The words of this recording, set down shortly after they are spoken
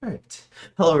right.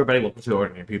 Hello, everybody. Welcome to the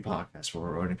Ordinary People Podcast,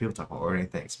 where ordinary people talk about ordinary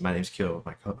things. My name's Kyo with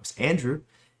my co-host Andrew,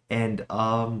 and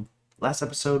last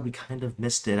episode we kind of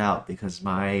missed it out because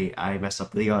I messed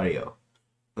up the audio.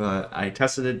 But I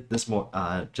tested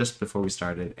it just before we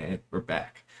started, and we're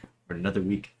back for another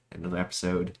week, another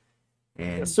episode,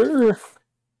 and Yes, sir.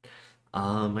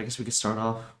 I guess we could start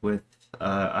off with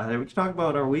either we can talk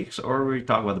about our weeks or we can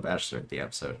talk about the Bachelor at the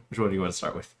episode. Which one do you want to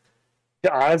start with?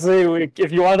 Honestly,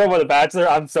 if you want to talk about The Bachelor,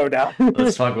 I'm so down.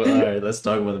 Let's talk about all right. Let's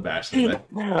talk about the Bachelor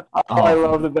then. I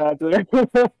love The Bachelor.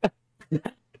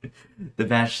 The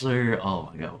Bachelor. Oh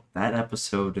my god, that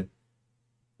episode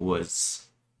was.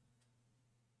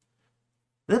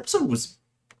 The episode was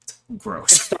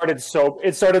gross.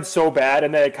 It started so bad,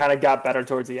 and then it kind of got better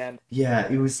towards the end. Yeah,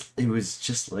 it was. It was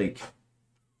just like,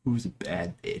 who's a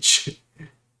bad bitch?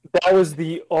 That was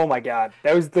oh my god,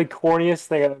 that was the corniest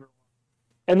thing I've ever.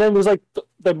 And then there's like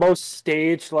the most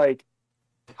staged like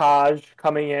Taj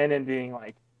coming in and being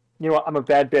like, you know what, I'm a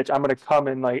bad bitch. I'm gonna come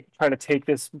and like try to take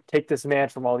this man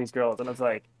from all these girls. And it's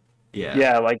like, Yeah,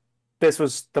 yeah, like this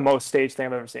was the most staged thing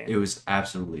I've ever seen. it was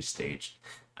absolutely staged.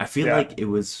 I feel Yeah, like it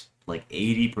was like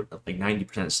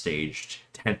 90% staged,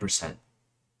 10%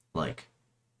 like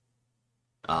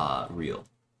real.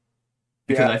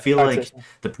 Because yeah, I feel I would say like so.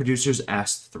 the producers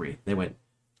asked three. They went,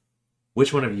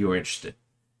 "Which one of you are interested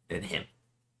in him?"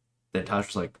 Then Taj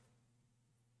was like,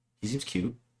 "He seems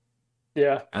cute."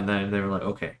 Yeah, And then they were like,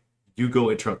 "Okay, you go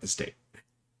interrupt this date."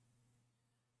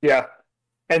 yeah.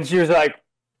 And she was like,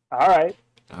 all right.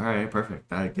 All right, perfect.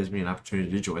 That gives me an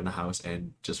opportunity to join the house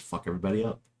and just fuck everybody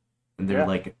up. And they're Yeah.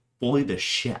 like, bully the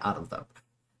shit out of them.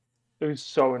 It was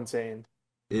so insane.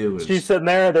 It She's was, sitting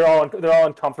there, they're all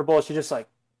uncomfortable. She's just like,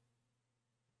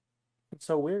 it's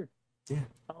so weird. yeah,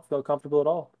 I don't feel comfortable at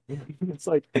all. yeah. It's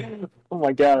like, oh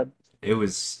my God. It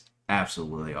was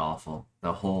absolutely awful.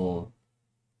 The whole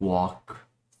walk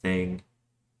thing,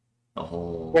 the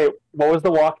whole Wait, what was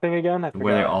the walk thing again? I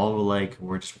where they forgot. all like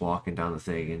were just walking down the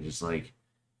thing and just like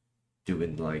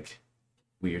doing like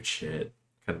weird shit,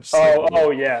 kind of just like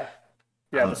Oh yeah.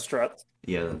 Yeah, the uh, struts.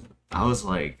 yeah. I was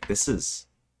like, this is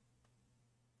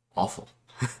awful.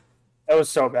 That was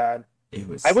so bad. It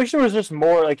I was wish there was just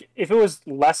more like if it was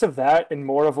less of that and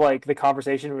more of like the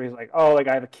conversation where he's like, oh, like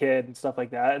I have a kid and stuff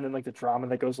like that, and then like the drama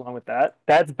that goes along with that.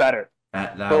 That's better.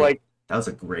 that But that like that was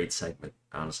a great segment.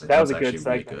 Honestly, that that was was a good actually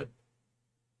really segment. good.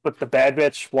 But the bad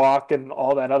bitch walk and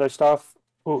all that other stuff.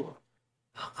 Ooh,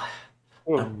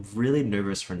 ooh. I'm really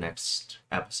nervous for next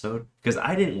episode because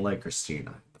I didn't like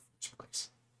Christina in the first place.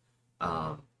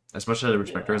 As much as I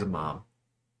respect her Yeah. as a mom,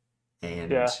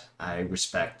 and Yeah. I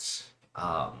respect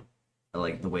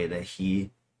like the way that he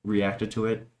reacted to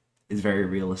it is very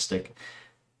realistic.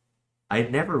 I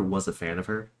never was a fan of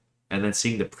her, and then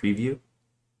seeing the preview,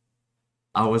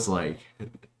 I was like,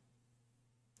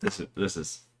 this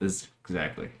is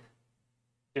exactly.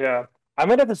 Yeah. I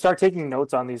might have to start taking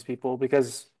notes on these people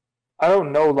because I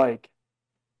don't know like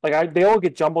they all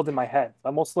get jumbled in my head. I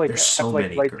almost like There's have so to like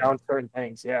many write girls. down certain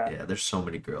things. Yeah. Yeah, there's so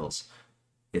many girls.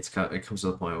 It comes to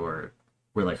the point where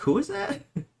we're like, who is that?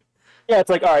 Yeah, it's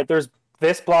like all right, there's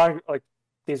this blonde like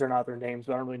these are not their names,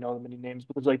 but I don't really know them any names,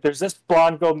 but there's this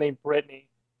blonde girl named Brittany,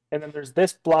 and then there's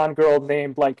this blonde girl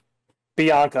named like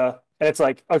Bianca, and it's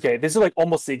like, okay, this is like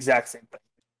almost the exact same thing.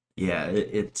 Yeah,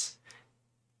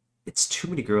 it's too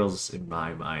many girls in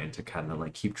my mind to kind of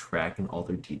like keep tracking all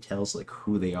their details, like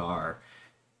who they are. Yeah.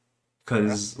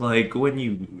 Because like when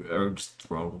you are just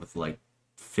thrown with like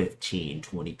 15,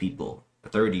 20 people,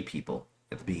 30 people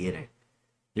at the beginning,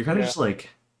 you're kind of Yeah. just like,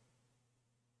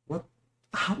 what?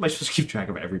 How am I supposed to keep track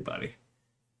of everybody?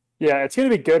 Yeah, it's gonna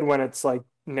be good when it's like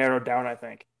narrowed down, I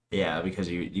think. Yeah, because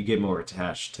you get more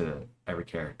attached to every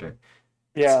character and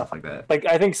Yeah. stuff like that. Like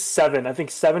I think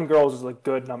seven girls is a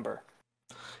good number.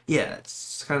 Yeah,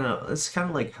 it's kind of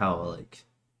like how like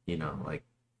like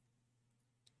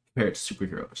compared to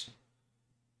superheroes.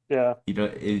 Yeah. You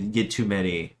get too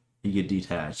many, you get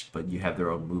detached, but you have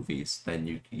their own movies. Then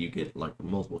you get like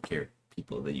multiple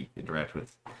people that you interact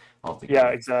with all Yeah,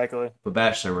 together. exactly. But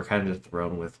Bachelor, we're kind of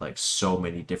thrown with like so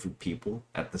many different people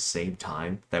at the same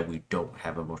time that we don't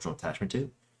have emotional attachment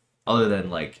to, other than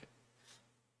like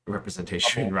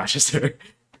representation in Couple. Rochester.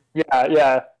 Yeah,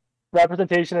 yeah.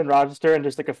 Representation in Rochester and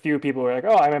just like a few people were like,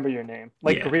 oh, I remember your name.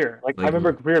 Like Yeah, Greer. Like I like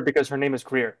remember Greer because her name is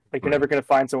Greer. Like you're right. never gonna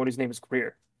find someone whose name is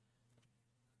Greer.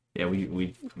 Yeah,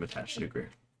 we I'm attached to Greer.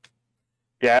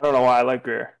 Yeah, I don't know why I like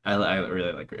Greer. I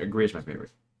really like Greer. Greer's my favorite.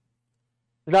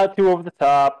 They're not too over the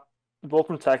top. They're both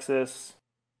from Texas.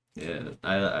 Yeah,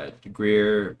 I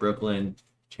Greer, Brooklyn,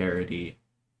 Charity,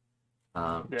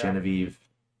 Yeah. Genevieve.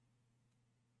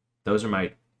 Those are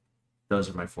my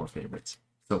four favorites.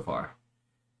 so far.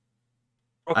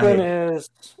 Brooklyn I is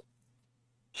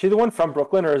she the one from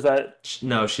Brooklyn or is that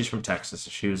no, she's from Texas.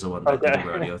 She was the one that did the okay?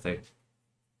 rodeo thing.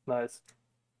 Nice.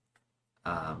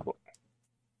 Um, Cool.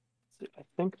 I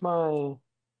think I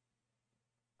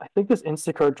think this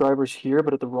Instacart driver's here,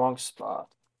 but at the wrong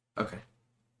spot. okay,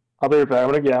 I'll be right back.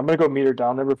 I'm gonna go meet her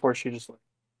down there before she just like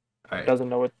all right. doesn't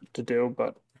know what to do.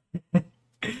 But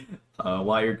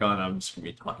While you're gone, I'm just gonna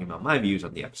be talking about my views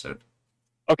on the episode.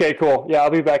 okay, cool. Yeah, I'll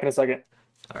be back in a second.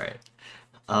 All right.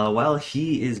 While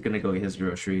he is gonna go get his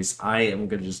groceries, I am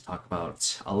gonna just talk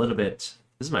about a little bit.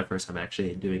 This is my first time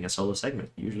actually doing a solo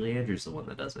segment. Usually Andrew's the one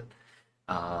that does it.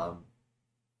 Um,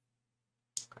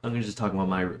 I'm gonna just talk about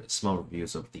my small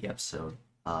reviews of the episode.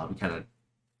 We kind of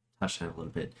touched on it a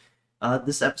little bit.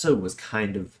 This episode was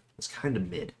kind of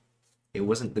mid. It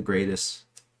wasn't the greatest.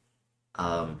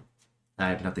 I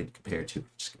have nothing to compare to,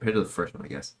 just compared to the first one, I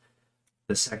guess.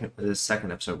 The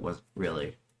second episode was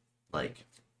really like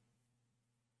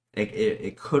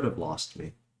it could have lost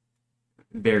me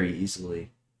very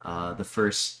easily. The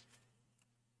first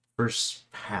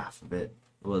half of it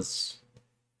was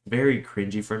very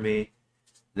cringy for me.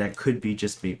 That could be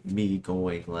just me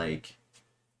going like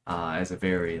as a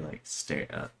very like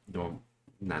norm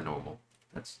not normal.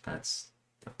 That's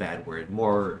a bad word.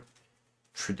 More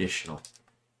traditional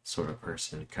sort of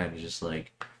person. Kind of just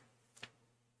like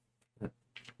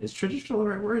is traditional the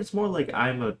right word? It's more like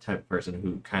I'm a type of person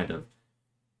who kind of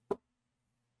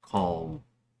calm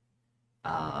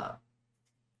uh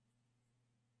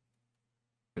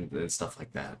and stuff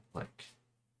like that. Like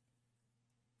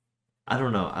I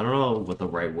don't know what the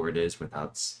right word is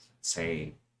without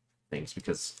saying things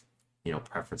because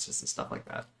preferences and stuff like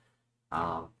that.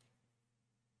 Um,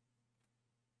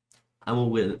 I'm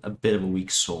a bit of a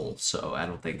weak soul, so I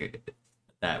don't think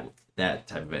that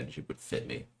type of energy would fit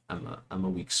me. I'm a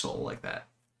weak soul like that.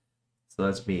 So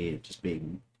that's me just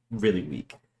being really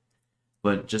weak.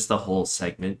 But just the whole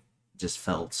segment just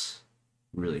felt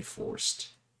really forced,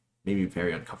 maybe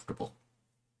very uncomfortable.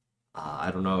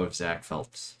 I don't know if Zach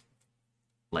felt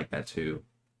like that too.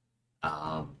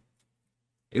 Um,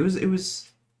 it was it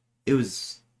was it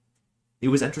was it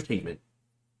was entertainment,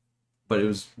 but it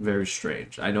was very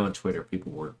strange. I know on Twitter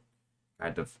people were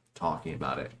kind of talking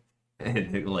about it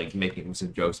and like making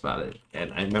some jokes about it.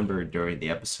 And I remember during the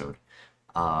episode,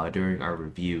 during our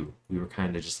review, we were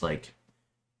kind of just like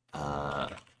uh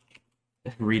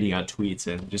reading on tweets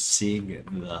and just seeing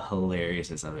the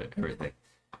hilariousness of it, everything.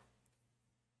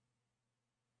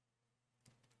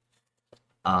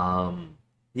 Um,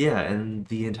 yeah, and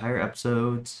the entire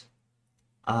episode,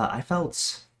 I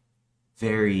felt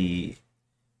very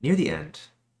near the end.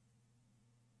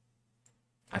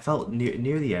 I felt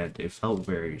near the end. It felt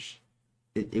very.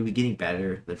 It was getting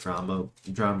better. The drama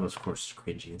was of course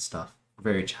cringy and stuff.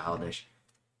 Very childish.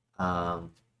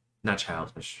 Um, Not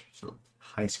childish, so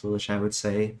high schoolish, I would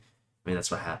say. I mean,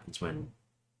 that's what happens when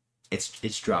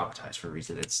it's dramatized for a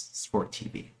reason. It's sport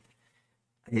TV.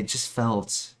 It just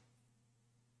felt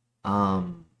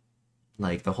um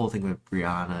like the whole thing with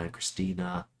Brianna and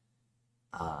Christina.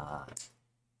 Uh,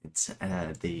 it's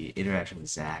the interaction with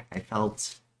Zach. I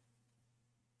felt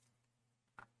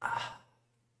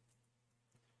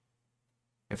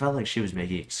like she was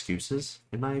making excuses,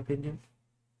 in my opinion,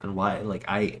 and why. Like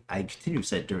I continue to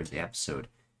say it during the episode.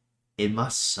 It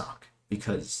must suck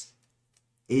because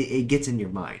it gets in your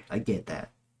mind. I get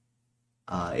that.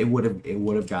 It would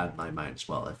have gotten my mind as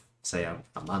well if say I'm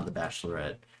on the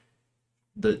Bachelorette.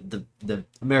 The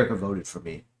America voted for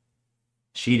me.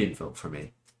 She didn't vote for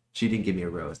me. She didn't give me a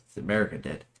rose. America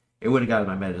did. It would have gotten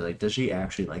my mind like, does she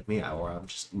actually like me, or I'm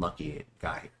just lucky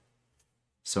guy?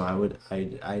 So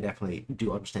I definitely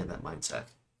do understand that mindset.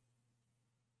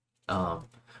 But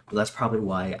that's probably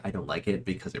why I don't like it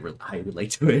because I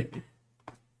relate to it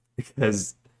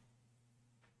because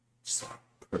just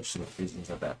personal reasons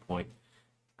at that point.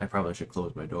 I probably should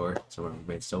close my door so my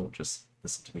roommates don't just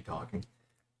listen to me talking.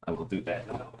 I will do that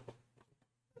now.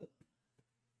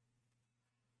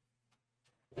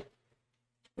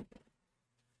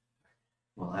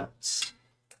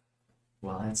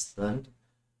 Well, that's done.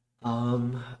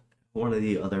 Um, one of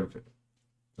the other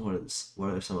what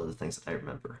are some of the things that I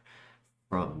remember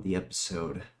from the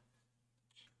episode?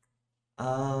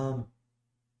 Um,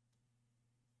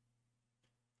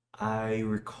 I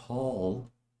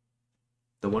recall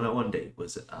the one-on-one date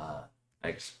was I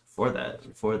guess before that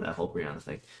whole Brianna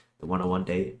thing, the one-on-one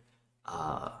date,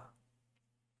 uh,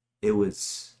 it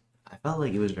was I felt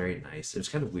like it was very nice. It was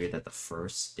kind of weird that the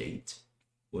first date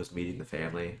was meeting the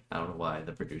family. I don't know why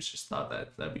the producers thought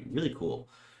that that'd be really cool.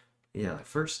 Yeah, like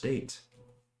first date.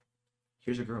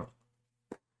 Here's a girl.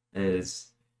 Is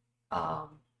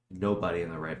nobody in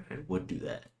their right mind would do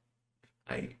that.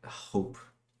 I hope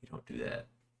you don't do that.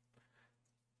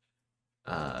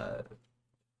 Uh,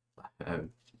 uh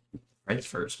friends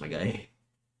first, my guy.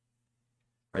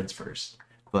 Friends first.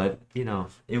 But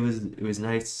it was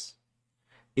nice.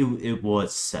 It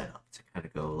was set up to kind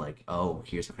of go like, oh,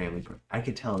 here's a family. I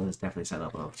could tell it was definitely set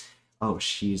up of, oh,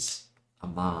 she's a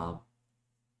mom.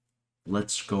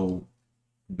 Let's go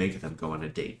make them go on a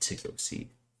date to go see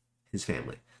his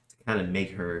family to kind of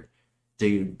make her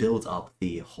to build up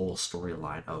the whole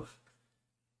storyline of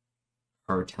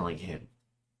her telling him,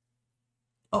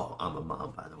 "Oh, I'm a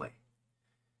mom, by the way,"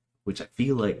 which I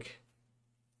feel like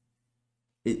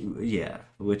it, yeah,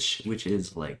 which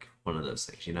is like one of those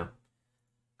things, you know.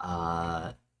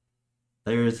 Uh,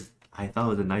 there's I thought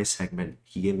it was a nice segment.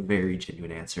 He gave a very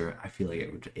genuine answer. I feel like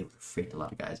it would freak a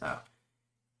lot of guys out.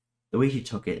 The way he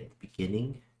took it at the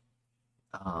beginning,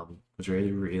 was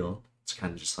really real. It's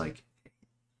kind of just like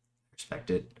respect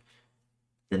it.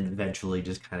 Then eventually,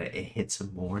 just kind of it hits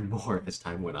him more and more as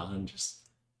time went on. Just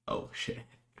oh shit.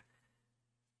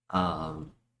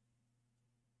 Um,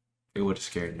 it would have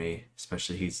scared me,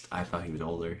 especially I thought he was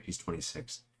older. He's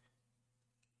 26.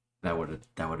 That would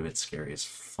have been scary as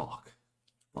fuck.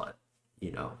 But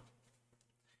you know,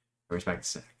 I respect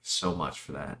Zach so much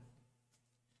for that.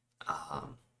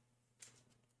 Um,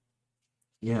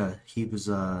 yeah, he did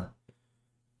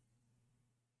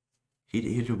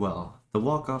well. The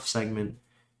walk off segment,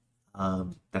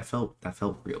 that felt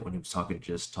real when he was talking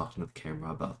to the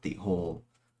camera about the whole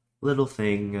little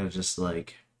thing. Just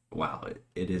like, wow,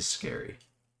 it is scary.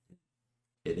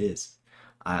 It is.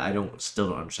 I don't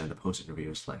understand the post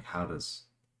interviews. Like,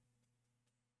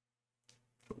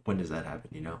 when does that happen?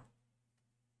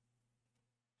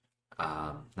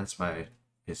 That's why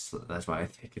I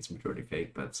think it's majority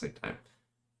fake, but at the same time,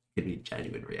 it could be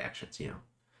genuine reactions.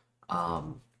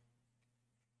 Um,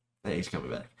 and he's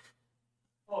coming back.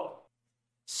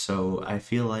 So I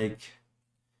feel like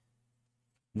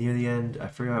near the end, I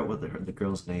forgot what the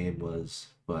girl's name was,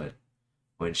 but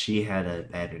when she had a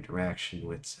bad interaction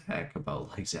with Zach about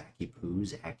like Zachy Poo,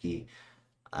 Zachy,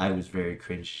 I was very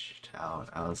cringed out.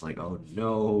 I was like, oh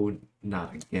no,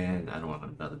 not again. I don't want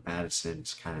another Madison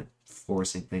just kind of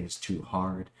forcing things too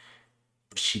hard.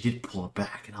 But she did pull it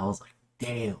back, and I was like,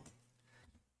 damn,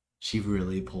 she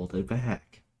really pulled it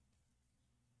back.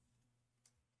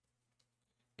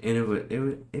 And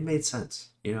it made sense.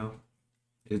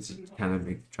 It's kind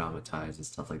of dramatized and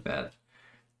stuff like that.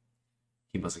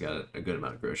 He must have got a good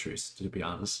amount of groceries, to be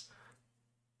honest.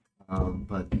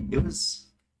 But it was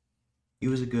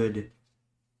a good.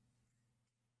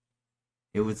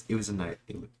 It was a night.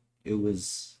 It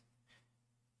was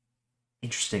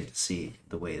interesting to see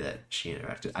the way that she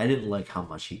interacted. I didn't like how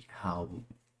much he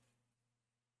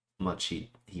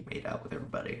made out with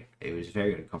everybody. It was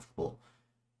very uncomfortable.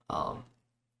 Um,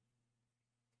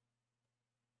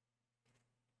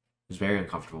 it was very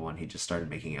uncomfortable when he just started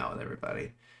making out with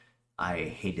everybody. I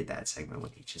hated that segment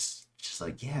when he just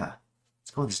like, yeah,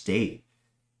 let's go on this date,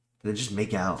 and then just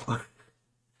make out.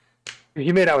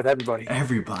 He made out with everybody.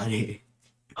 Everybody.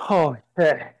 Oh,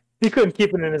 yeah. He couldn't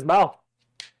keep it in his mouth.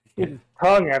 Yeah.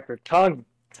 Tongue after tongue,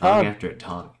 Tongue tongue. after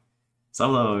tongue.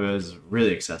 Some of them was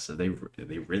really excessive. They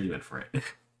really went for it.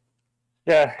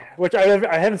 Yeah, which I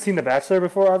haven't seen The Bachelor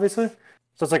before, obviously. So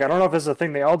it's like I don't know if this is a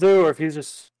thing they all do or if he's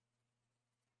just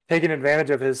taking advantage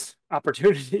of his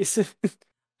opportunities. I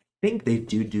think they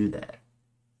do that,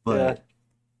 Yeah, but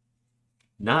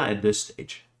not at this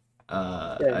stage.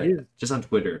 yeah, Just on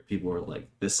Twitter, people were like,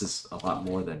 "This is a lot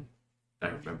more than I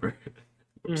remember."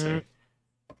 People were saying,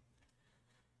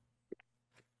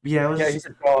 yeah, yeah, he's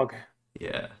a dog.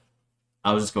 yeah.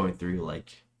 I was just going through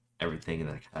like everything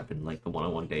that happened, like the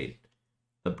one-on-one date,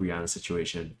 the Brianna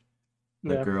situation,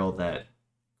 the Yeah. girl that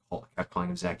kept calling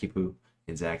him Zachy Poo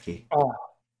and Zachy. Oh,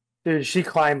 dude, she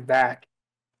climbed back.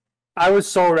 I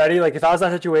was so ready. Like if I was in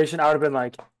that situation, I would have been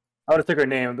like, I would have took her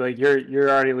name and be like, "You're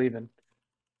already leaving."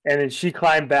 And then she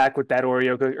climbed back with that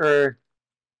Oreo cookie, or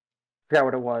I forgot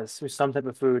what it was. It was some type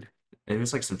of food. It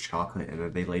was like some chocolate, and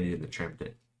then they laid it in the trim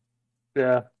it.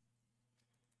 Yeah.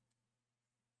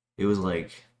 It was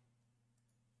like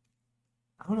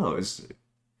I don't know. It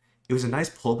was a nice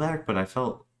pullback, but I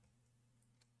felt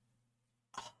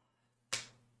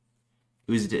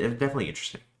it was definitely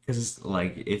interesting because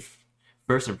like if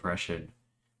first impression,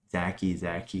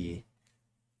 Zachy,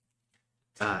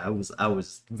 I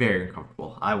was very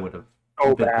uncomfortable. I would have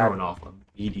So been bad. thrown off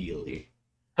immediately.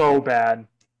 So bad.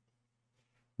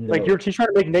 Like No. she's trying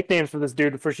to make nicknames for this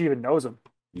dude before she even knows him.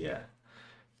 Yeah.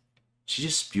 She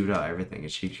just spewed out everything,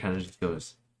 and she kind of just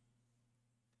goes.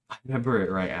 I remember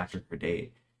it right after her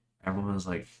date. Everyone was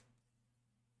like,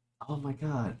 oh my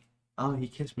god, oh he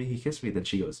kissed me, he kissed me. Then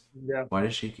she goes, Yeah. why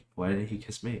did he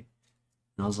kiss me?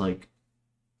 And I was like,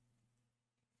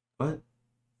 what?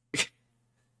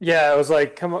 Yeah, it was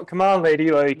like, come on,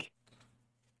 lady. Like,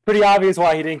 pretty obvious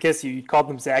why he didn't kiss you. You called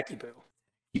him Zacky Boo.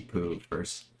 He poo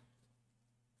first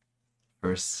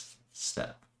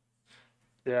step.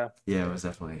 Yeah. Yeah, it was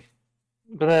definitely.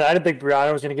 But then I didn't think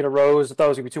Brianna was gonna get a rose. I thought it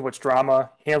was gonna be too much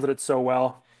drama. Handled it so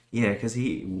well. Yeah, because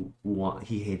he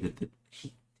hated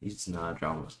he's not a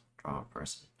drama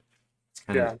person. It's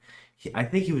kind of Yeah. I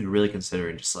think he was really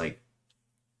considering just like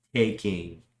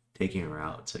taking taking her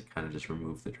out to kind of just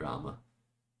remove the drama.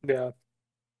 Yeah.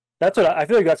 That's what I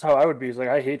feel like. That's how I would be. Is like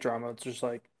I hate drama. It's just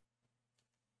like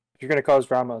if you're gonna cause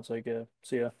drama, it's like yeah,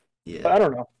 see ya. But Yeah, I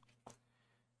don't know.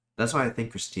 that's why I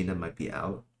think Christina might be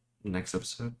out next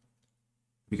episode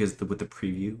because with the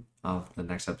preview of the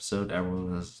next episode,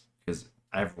 everyone was because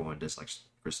everyone dislikes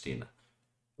Christina.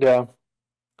 Yeah.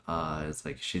 It's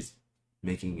like she's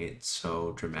making it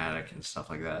so dramatic and stuff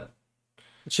like that.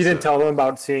 She didn't So, tell him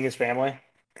about seeing his family.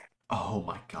 oh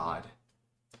my god.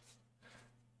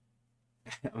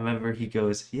 I remember he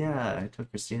goes, "Yeah, I took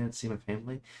Christina to see my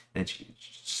family," and she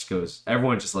just goes,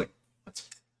 everyone just like, "What?"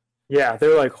 Yeah, they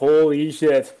were like, holy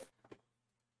shit.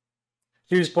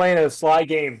 She was playing a sly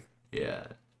game. Yeah,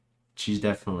 she's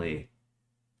definitely.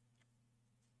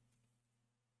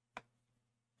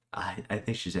 I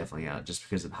think she's definitely out just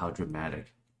because of how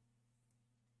dramatic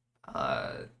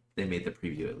uh they made the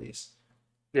preview at least.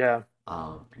 Yeah.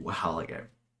 Wow, like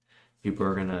people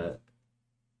are gonna.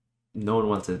 No one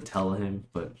wants to tell him,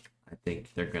 but I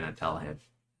think they're gonna tell him.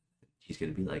 He's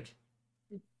gonna be like,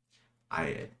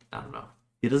 I don't know.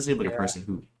 He doesn't seem like a Yeah. person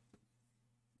who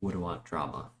would want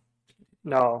drama.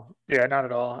 No. Yeah, not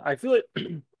at all. I feel like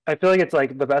I feel like it's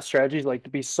like the best strategy is like to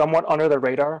be somewhat under the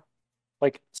radar.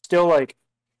 Like still like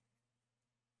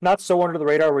not so under the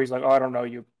radar where he's like, oh, I don't know,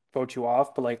 you vote you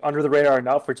off, but like under the radar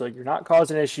enough where it's like you're not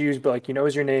causing issues, but like he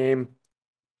knows your name.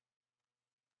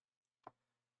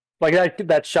 Like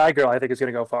that shy girl, I think is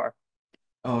gonna go far.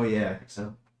 Oh yeah, I think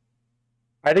so.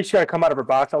 I think she's got to come out of her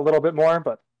box a little bit more,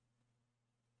 but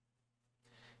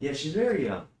Yeah, she's very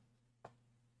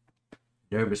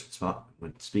nervous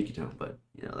when speaking to him, but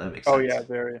that makes oh yeah, sense.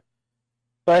 very.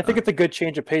 But I think Uh, it's a good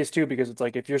change of pace too, because it's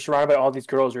like if you're surrounded by all these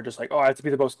girls, you're just like, oh, I have to be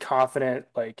the most confident,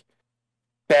 like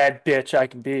bad bitch I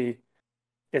can be.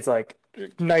 It's like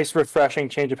nice, refreshing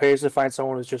change of pace to find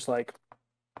someone who's just like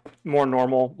more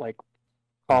normal, like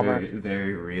calmer.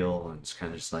 very real and it's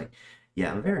kind of just like,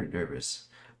 yeah, I'm very nervous,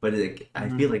 but I Hmm.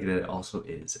 feel like that also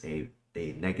is a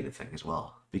negative thing as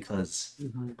well because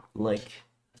Hmm. like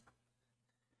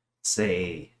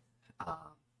say, um,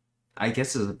 I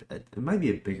guess it might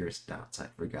be a bigger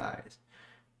downside for guys,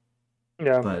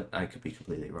 Yeah, but I could be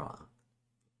completely wrong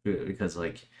because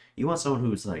like you want someone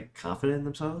who's like confident in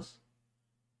themselves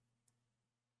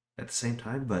at the same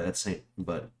time, but at the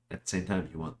same time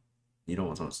you don't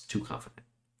want someone who's too confident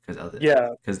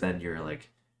yeah, because then you're like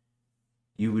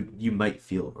you might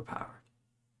feel overpowered.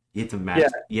 yeah,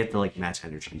 You have to like match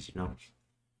energies.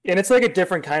 and it's like a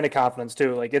different kind of confidence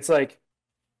too. Like it's like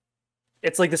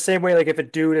the same way like if a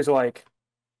dude is like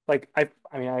I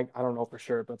mean I don't know for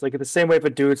sure, but it's like the same way if a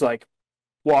dude's like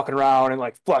walking around and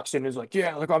like flexing is like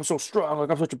yeah like I'm so strong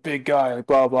like I'm such a big guy like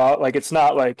blah blah like it's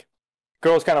not like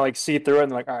girls kind of like see through it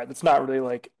and like all right that's not really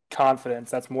like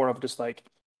confidence that's more of just like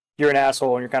you're an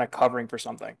asshole and you're kind of covering for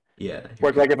something Yeah,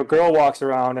 where like if a girl walks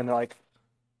around and like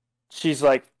she's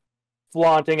like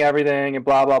flaunting everything and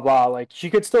blah blah blah like she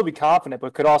could still be confident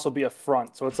but could also be a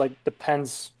front so it's like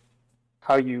depends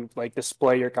how you like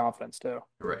display your confidence too.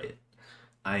 right.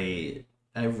 I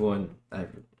everyone uh,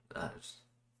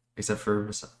 except for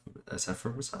except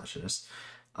for misogynists,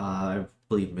 I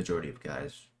believe majority of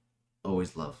guys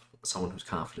always love someone who's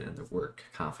confident in their work,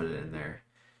 confident in their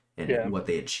in Yeah. what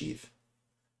they achieve.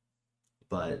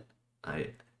 But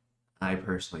I I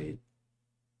personally,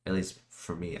 at least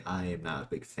for me, I am not a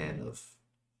big fan of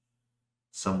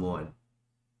someone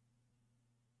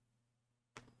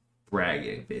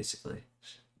bragging basically.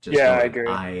 Just Yeah, I going,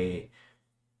 agree.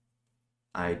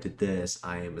 I did this,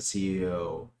 I am a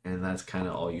CEO, and that's kind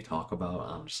of all you talk about.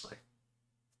 I'm just like,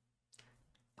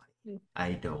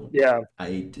 I don't. Yeah.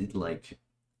 I did like,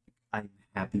 I'm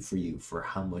happy for you for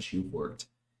how much you've worked,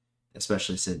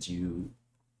 especially since you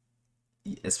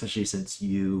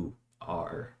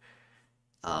are,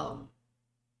 um,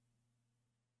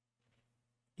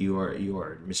 you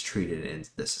are mistreated in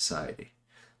this society.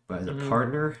 But as a Hmm.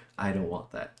 partner, I don't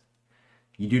want that.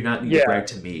 You do not need to Yeah. brag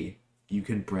to me. You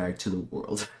can brag to the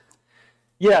world.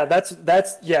 Yeah, that's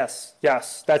yes,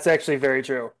 yes. That's actually very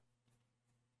true.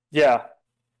 Yeah.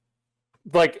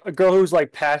 like a girl who's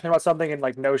like passionate about something and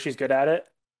like knows she's good at it,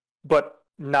 but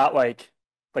not like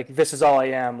this is all I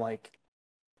am. Like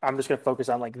I'm just gonna focus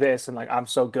on like this and like I'm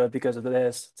so good because of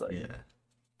this. It's like Yeah,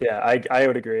 yeah, I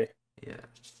would agree. yeah.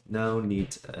 No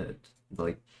need to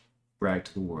like brag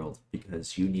to the world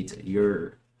because you need to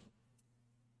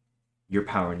your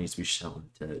power needs to be shown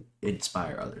to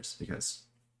inspire others because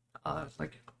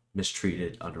like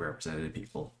mistreated, underrepresented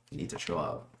people need to show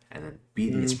up and then be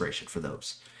the Mhm. inspiration for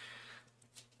those.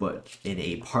 But in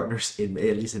a partner's, in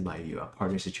at least in my view, a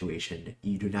partner situation,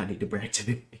 you do not need to brag to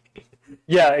me.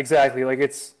 Yeah, exactly. Like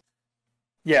it's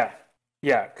yeah,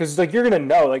 yeah, because like you're gonna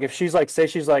know like if she's like say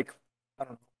she's like I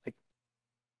don't know like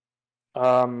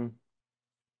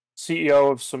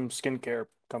CEO of some skincare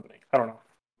company. I don't know.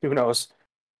 Who knows?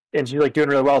 And she's like doing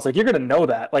really well. It's like you're gonna know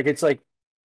that. Like it's like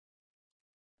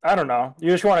I don't know.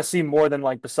 You just want to see more than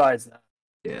like besides that.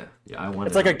 Yeah, yeah, I want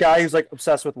It's to like a know guy just who's like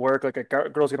obsessed with work. Like a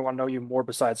girl's gonna want to know you more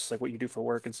besides just like what you do for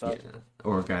work and yeah, stuff.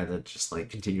 or a guy that just like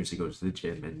continuously goes to the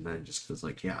gym and then just goes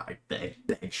like, yeah, I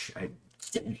bench, I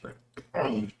bench.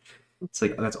 It's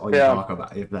like that's all you Yeah, talk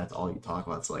about. If that's all you talk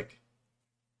about, it's like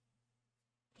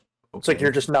it's like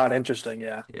you're okay, just not interesting.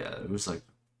 Yeah, yeah. It was like,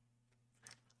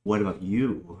 what about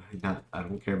you? Not, I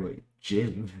don't care about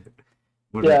gym.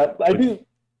 What about yeah. I what? do.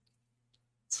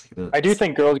 It's like I do the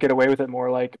think girls get away with it more.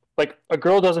 Like a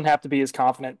girl doesn't have to be as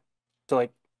confident to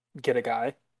like get a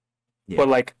guy, yeah, but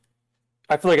like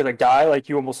I feel like as a guy, like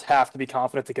you almost have to be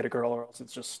confident to get a girl, or else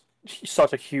it's just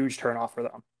such a huge turn off for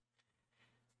them.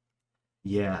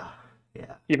 yeah,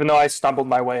 yeah. Even though I stumbled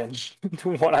my way into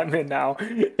what I'm in now,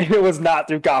 and it was not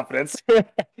through confidence.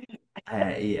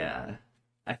 Yeah,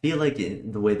 I feel like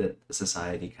in the way that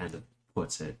society kind of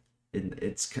puts it,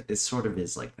 it sort of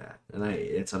is like that, and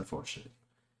it's unfortunate.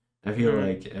 I feel Mm,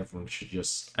 like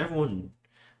everyone.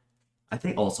 I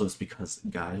think also it's because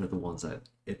guys are the ones that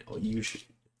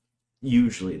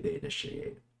usually they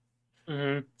initiate,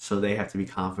 hmm so they have to be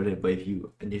confident. But if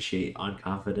you initiate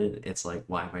unconfident, it's like,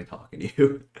 why am I talking to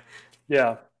you?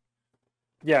 Yeah,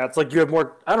 yeah. It's like you have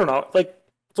more. I don't know. Like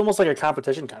it's almost like a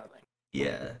competition kind of thing.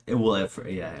 Yeah, it will at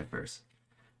first.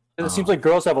 And it seems Um, like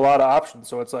girls have a lot of options,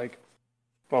 so it's like,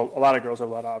 well, a lot of girls have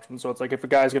a lot of options. So it's like if a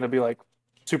guy's gonna be like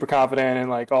super confident and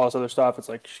like all this other stuff, it's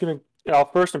like she's gonna,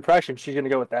 first impression, she's gonna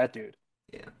go with that dude.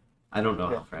 yeah, I don't know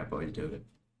Yeah, how frat boys do it,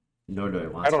 nor do I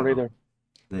I want to don't know. either.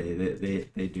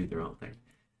 They do their own thing.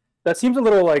 That seems a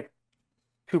little like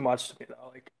too much to me though.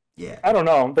 Like Yeah, I don't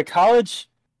know. The college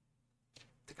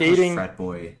the college dating, frat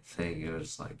boy thing, it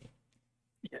was like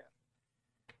yeah,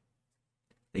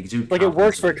 they do like it confidence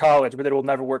works for thing. college, but it will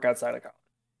never work outside of college.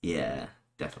 Yeah,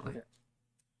 definitely. Yeah.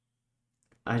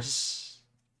 I just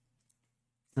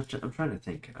I'm trying to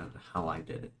think of how I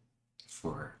did it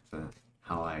for the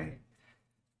how I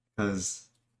because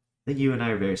I think you and I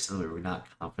are very similar. We're not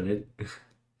confident.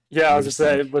 Yeah, I We're was just just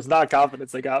saying, like it was not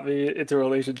confidence that got me into a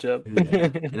relationship. yeah,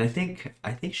 and I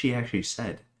think she actually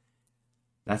said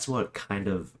that's what kind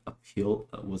of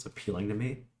was appealing to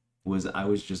me was I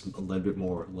was just a little bit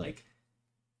more like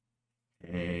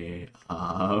hey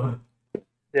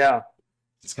Yeah,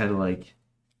 just kind of like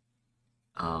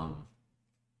um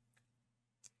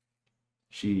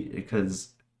she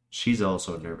because she's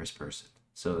also a nervous person.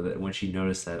 So that when she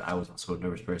noticed that I was also a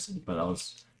nervous person, but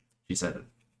she said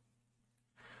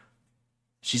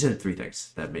she said three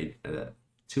things that made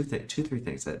three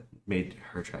things that made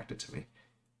her attracted to me.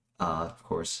 Of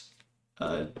course,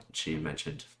 she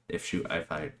mentioned if she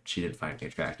didn't find me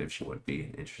attractive, she wouldn't be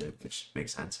interested, which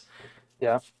makes sense.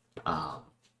 yeah, Um,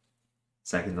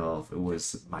 Second of all, it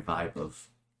was my vibe of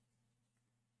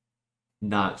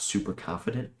not super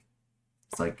confident.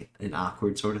 It's like an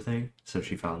awkward sort of thing. So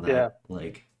she found yeah. that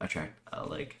like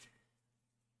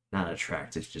not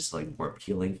attractive, just like more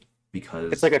appealing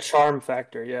It's like because a charm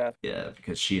factor. Yeah. yeah,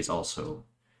 because she is also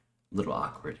a little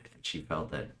awkward and she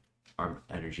felt that our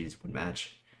energies would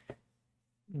match.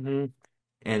 hmm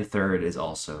And third is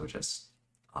also just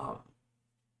um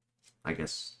I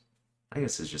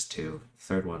guess it's just two.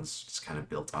 Third one's just kind of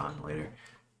built on later.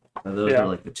 But those are Yeah.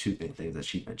 like the two main things that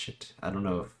she mentioned. I don't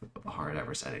know if Bahar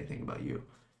ever said anything about you.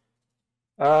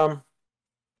 Um,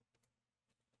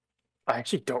 I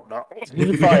actually don't know. You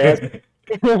should probably ask.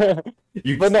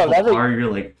 You But no, tell that's like Bahar,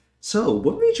 you're like, so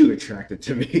what made you attracted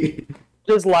to me?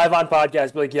 just live on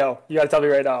podcast. Be like, yo, you gotta tell me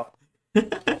right now.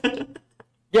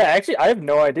 Yeah, actually, I have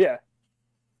no idea.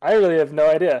 I really have no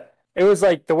idea. It was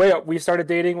like the way we started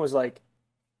dating was like,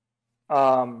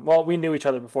 well, we knew each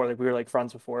other before, like we were like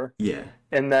friends before, Yeah.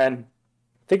 and then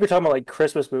I think we're talking about like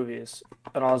Christmas movies,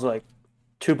 and I was like,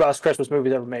 two best Christmas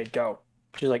movies ever made, go.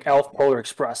 She's like Elf, Polar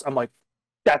Express. I'm like,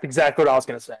 that's exactly what I was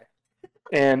gonna say.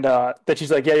 And then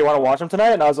she's like, "Yeah, you want to watch them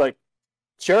tonight?" And I was like,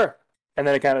 "Sure." And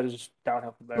then it kind of just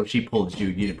downhill from Oh, there. she pulled you.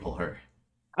 You didn't pull her.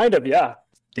 Kind of, yeah,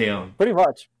 Damn. pretty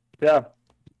much, yeah.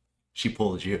 She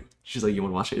pulled you. She's like, you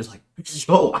want to watch it? It's like,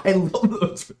 yo, I love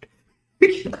those.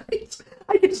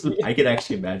 I can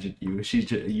actually imagine you.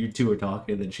 You two are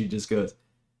talking, and then she just goes,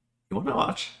 "You want to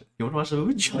watch? You want to watch the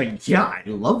movie?" You're like, "Yeah, I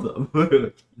love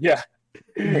them." Yeah,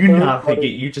 You're not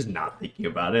thinking. You're just not thinking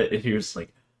about it, and you're just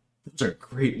like, "Those are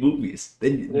great movies."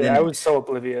 Yeah, I was so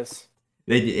oblivious.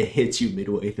 Then it hits you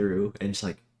midway through, and it's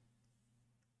like,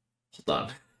 hold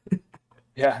on.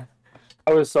 Yeah,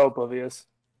 I was so oblivious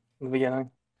in the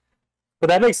beginning. But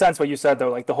that makes sense what you said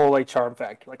though, like the whole like charm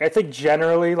factor. Like I think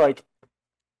generally like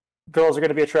girls are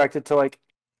gonna be attracted to like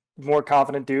more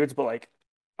confident dudes, but like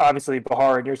obviously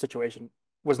Bahar in your situation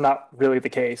was not really the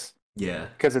case Yeah,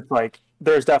 because it's like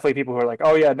there's definitely people who are like,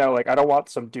 oh yeah, no, like I don't want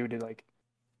some dude to like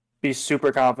be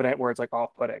super confident where it's like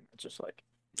off-putting. It's just like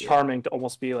yeah, charming to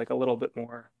almost be like a little bit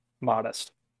more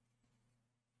modest.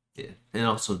 yeah. And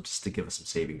also just to give us some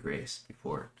saving grace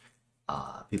before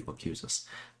people accuse us.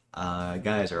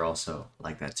 Guys are also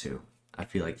like that too. I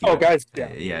feel like Oh, guys,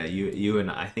 yeah, yeah, you and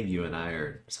I think you and I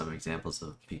are some examples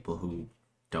of people who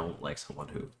don't like someone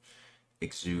who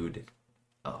exude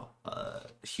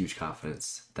huge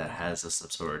confidence that has some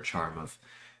sort of charm of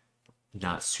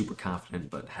not super confident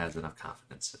but has enough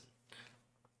confidence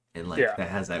and like yeah, that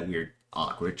has that weird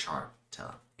awkward charm to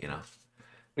them, you know?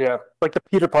 yeah, like the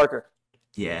Peter Parker.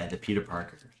 Yeah, the Peter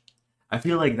Parker. I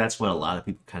feel like that's what a lot of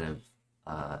people kind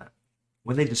of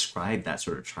when they describe that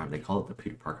sort of charm, they call it the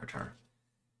Peter Parker charm.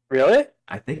 Really?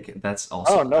 I think that's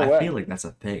Oh, also, no I way. feel like that's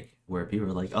a thing where people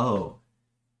are like, oh,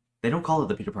 they don't call it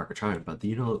the Peter Parker charm, but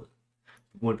you know,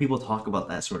 when people talk about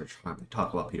that sort of charm, they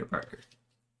talk about Peter Parker.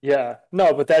 Yeah,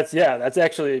 no, but that's yeah, that's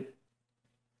actually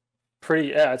pretty.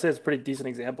 Yeah, I'd say it's a pretty decent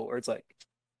example where it's like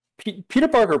Peter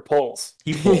Parker pulls.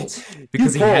 He pulls He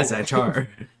because he has pulls, that charm.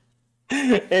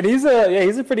 and he's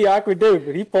a pretty awkward dude,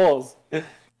 but he pulls.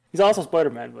 He's also Spider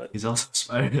Man, but He's also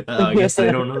Spider. I guess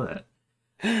they don't know that.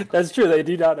 that's true. They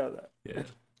do not know that. Yeah.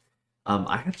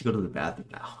 I have to go to the bathroom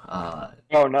now.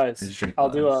 Oh, I nice. just drink I'll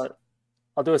do glass.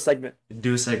 a segment.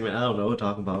 Do a segment. I don't know.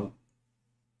 Talk about.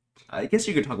 I guess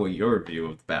you could talk about your review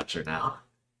of The Bachelor now.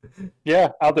 Yeah,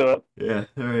 I'll do it. Yeah.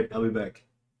 All right. I'll be back.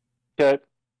 Okay.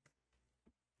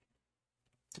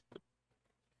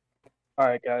 All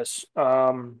right, guys.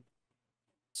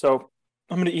 So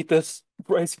I'm gonna eat this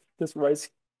rice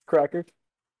cracker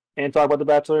and talk about The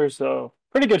Bachelor. So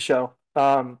pretty good show.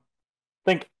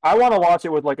 Think I want to watch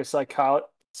it with like a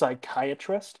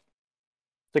psychiatrist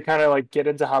to kind of like get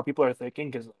into how people are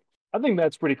thinking because I think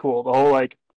that's pretty cool. The whole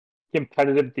like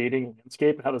competitive dating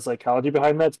landscape and how the psychology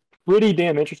behind that's pretty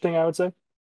damn interesting. I would say.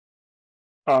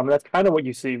 That's kind of what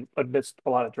you see amidst a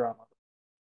lot of drama.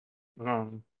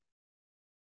 Um,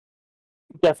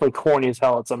 definitely corny as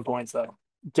hell at some points though.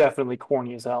 Definitely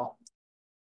corny as hell.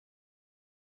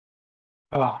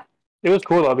 Oh, it was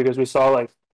cool though because we saw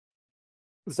like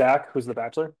Zach, who's the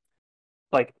Bachelor,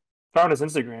 like found his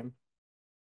Instagram.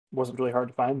 Wasn't really hard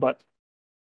to find, but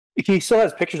he still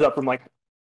has pictures up from like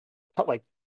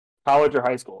college or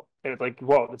high school, and it's like,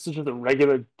 whoa, this is just a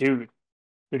regular dude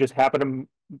who just happened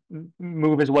to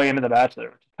move his way into the Bachelor.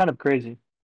 It's kind of crazy.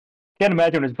 Can't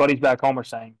imagine what his buddies back home are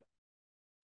saying.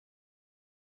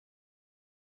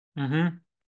 Mm-hmm.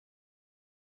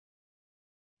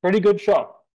 Pretty good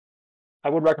show. I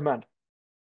would recommend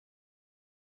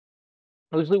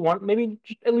at least one, maybe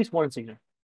just at least one season.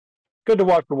 Good to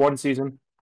watch for one season.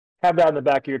 Have that in the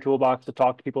back of your toolbox to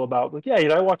talk to people about. Like, yeah,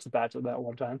 I watched The Bachelor that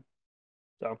one time.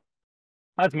 So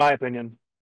that's my opinion.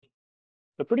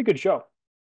 It's a pretty good show.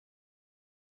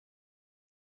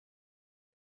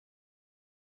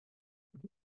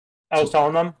 I was So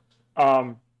telling them,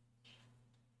 um,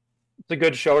 it's a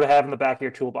good show to have in the back of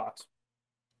your toolbox.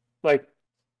 Like,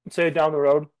 say down the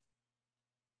road,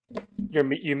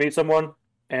 you meet someone,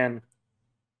 and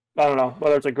I don't know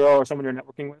whether it's a girl or someone you're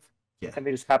networking with, yeah. and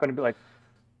they just happen to be like,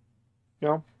 you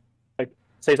know, like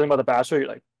say something about The Bachelor. You're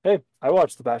like, hey, I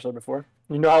watched The Bachelor before.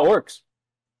 You know how it works.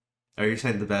 Are you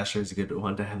saying The Bachelor is a good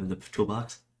one to have in the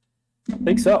toolbox? I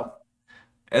think so.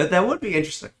 That would be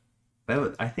interesting.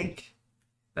 I think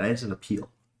that is an appeal.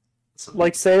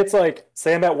 Like, say it's like,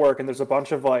 say I'm at work and there's a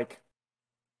bunch of like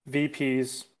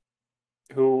VPs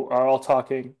who are all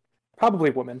talking, probably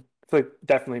women. I feel like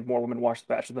definitely more women watch The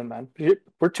Bachelor than men.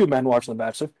 We're two men watching The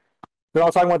Bachelor. They're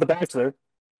all talking about The Bachelor.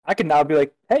 I can now be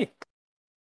like, hey,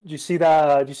 did you see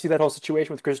that? Did you see that whole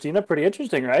situation with Christina? Pretty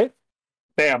interesting, right?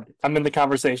 Bam, I'm in the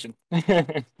conversation.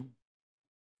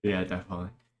 Yeah, definitely.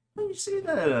 You see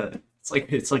that? It's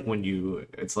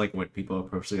like when people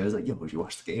approach the guys like, "Yo, did you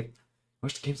watch the game?"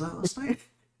 Watched the games last night.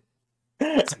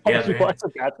 Yeah, You man. watched the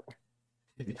Bachelor?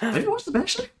 Have you watched The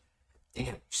Bachelor? Damn,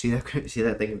 you see that? You see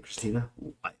that thing with Christina?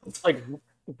 Wild. Like,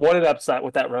 what an upset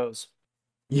with that rose.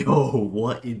 Yo,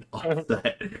 what an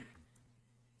upset.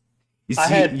 You I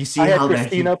see had how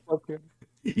that Christina.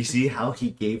 you see how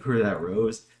he gave her that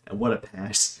rose, and what a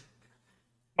pass.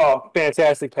 Oh,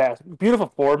 fantastic pass. Beautiful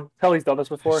form. Hell, he's done this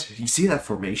before. You see that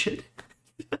formation?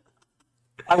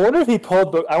 I wonder if he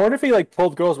pulled. I wonder if he like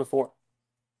pulled girls before.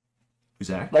 Who's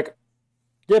that? Like,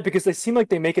 yeah, because they seem like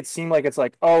they make it seem like it's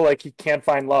like, oh, like he can't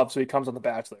find love, so he comes on The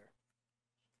Bachelor.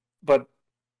 But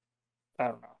I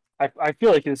don't know. I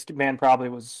feel like this man probably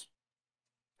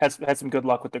had some good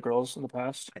luck with the girls in the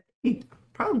past. He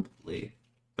probably,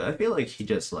 but I feel like he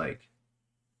just like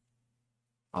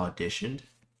auditioned.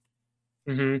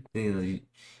 Mm-hmm. You know, he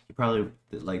probably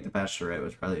like the Bachelorette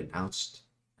was probably announced,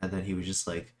 and then he was just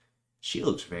like, "She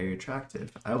looks very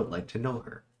attractive. I would like to know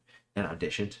her," and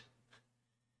auditioned.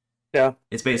 Yeah.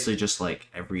 It's basically just like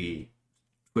every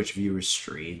Twitch viewer's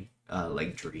stream,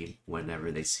 like dream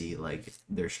whenever they see like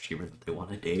their streamer that they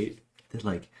want to date. They're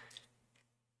like,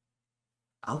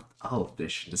 I'll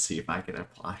audition to see if I can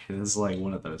apply. And it's like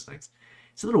one of those things.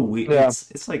 It's a little weird. Yeah.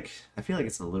 It's like I feel like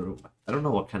it's a little. I don't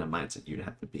know what kind of mindset you'd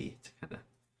have to be to kind of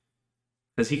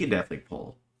because he can definitely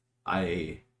pull.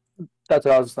 I That's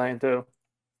what I was saying too.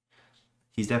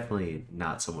 He's definitely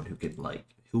not someone who could like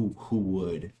who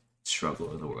would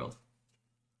struggle in the world.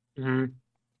 Mm-hmm.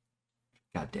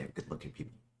 Goddamn good looking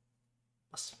people.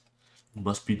 Must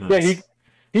must be Yeah, nice.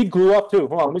 he grew up too.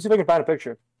 Hold on, let me see if I can find a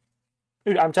picture.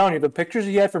 Dude, I'm telling you, the pictures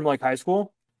he had from like high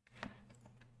school,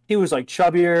 he was like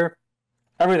chubbier,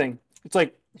 everything. It's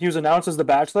like he was announced as the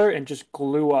Bachelor and just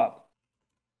grew up.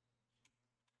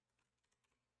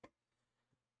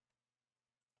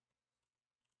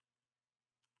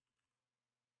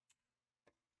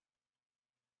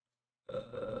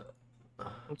 Uh,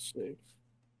 Let's see.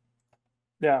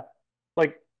 Yeah,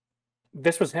 like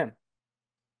this was him.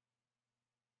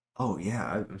 oh yeah,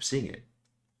 I'm seeing it.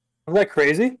 Isn't that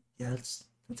crazy? Yeah, that's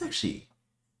actually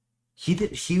he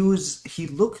did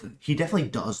he definitely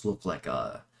does look like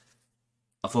a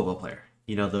football player.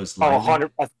 You know those Oh, linemen.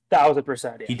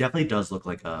 1,000%. He Yeah, definitely does look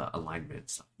like a lineman and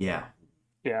stuff. Yeah,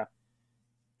 yeah,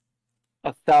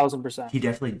 1,000%. he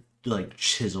definitely like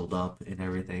chiseled up and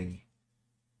everything.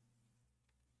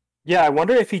 Yeah, I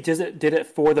wonder if he did it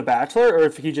for the Bachelor or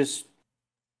if he just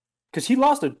because he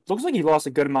lost a looks like he lost a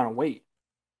good amount of weight.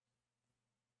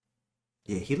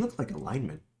 Yeah, he looked like a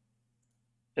lineman.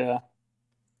 Yeah,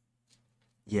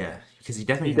 Yeah, because he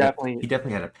definitely. he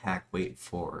definitely had a pack weight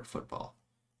for football.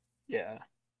 Yeah,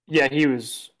 yeah, he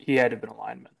had to have been a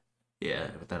lineman.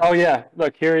 Yeah, but that Oh was yeah,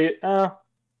 look here.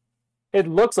 It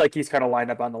looks like he's kind of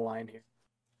lined up on the line here.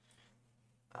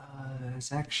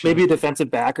 it's actually Maybe a defensive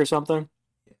back or something.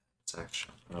 it's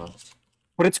actually well,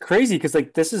 But it's crazy because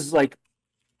like this is like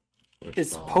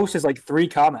his football. post is like 3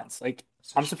 comments. Like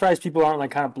I'm surprised people aren't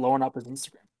like kind of blowing up his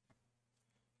Instagram.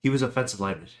 He was offensive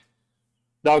lineman.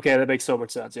 Okay, that makes so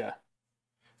much sense. Yeah,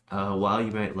 While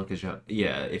you might look as young,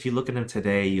 yeah, if you look at him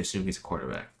today, you assume he's a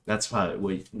quarterback. That's what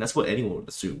anyone would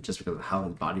assume just because of how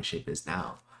his body shape is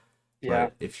now. yeah,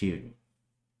 But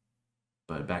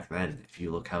but back then, if you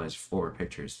look how his forward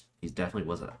pictures, he definitely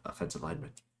was an offensive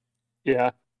lineman.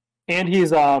 yeah. And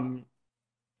he's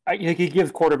he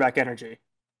gives quarterback energy,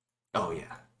 Oh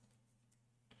yeah,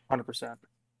 100%.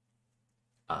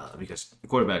 because the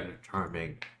quarterback are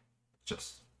charming,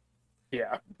 just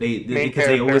Yeah, they main because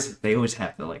character. they always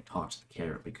have to like talk to the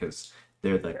camera because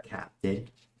they're the captain,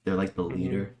 they're like the Mhm.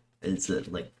 leader. It's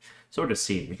like sort of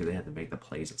seen because they have to make the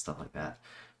plays and stuff like that.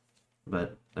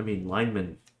 But I mean,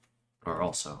 linemen are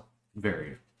also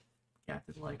very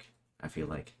captain like. I feel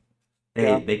like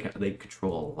Yeah, they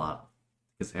control a lot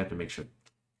because they have to make sure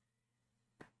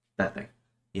that thing,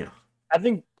 you know. I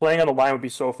think playing on the line would be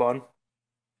so fun.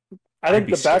 I I'd think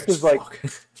be the scared best as is like fuck.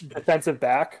 defensive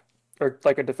back or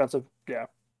like a defensive, yeah.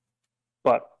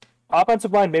 But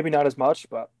offensive line, maybe not as much,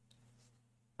 but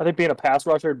I think being a pass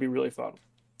rusher would be really fun.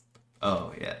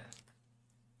 Oh yeah,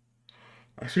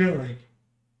 I feel like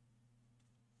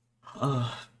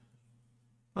uh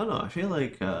I don't know. I feel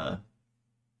like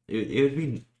it would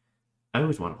be. I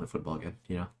always want to play football again,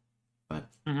 you know, but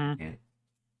Mm-hmm. I can't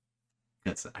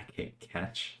because I can't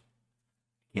catch,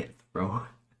 can't throw.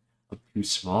 I'm too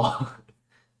small.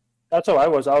 That's how I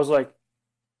was. I was like,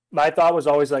 my thought was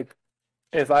always like,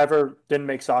 if I ever didn't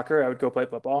make soccer, I would go play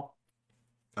football.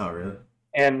 Oh really?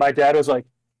 And my dad was like,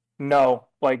 no,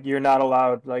 like you're not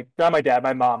allowed. Like not my dad,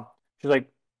 my mom. She's like,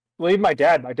 well, even my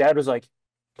dad. My dad was like,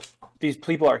 these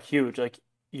people are huge. Like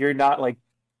you're not like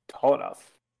tall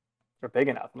enough. are big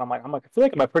enough. And I feel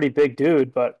like I'm a pretty big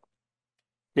dude, but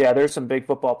yeah, there's some big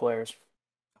football players.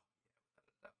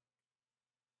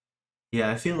 Yeah,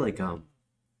 I feel like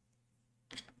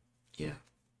yeah,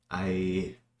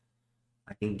 I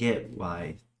I can get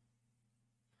why.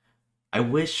 I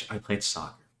wish I played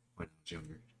soccer when I was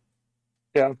younger.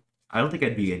 Yeah. I don't think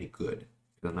I'd be any good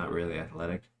because I'm not really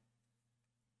athletic.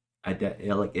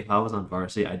 Yeah, like if I was on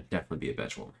varsity, I'd definitely be a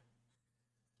bench warmer.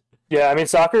 Yeah, I mean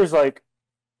soccer is like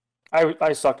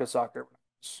I sucked at soccer when I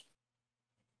was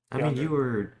I mean,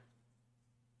 younger.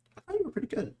 I thought you were pretty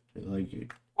good. Like you,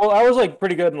 Well, I was like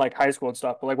pretty good in like high school and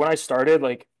stuff, but like when I started,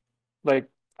 like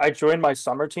I joined my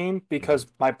summer team mhm. because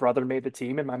my brother made the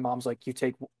team, and my mom's like, "You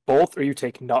take both or you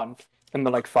take none," and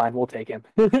they're like, "Fine, we'll take him."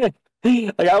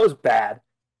 Like I was bad.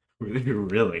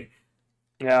 Really,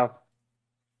 Yeah,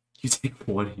 you take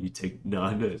one, you take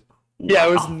none. yeah,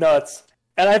 it was Wow. nuts.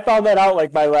 And I found that out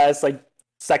like my last like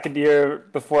second year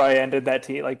before I ended that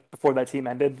team, like before that team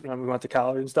ended when we went to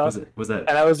college and stuff. Was that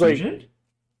And I was like, fusion?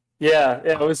 yeah,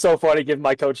 yeah, it Oh, was so funny giving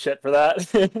my coach shit for that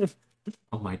because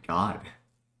oh my God.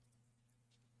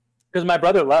 my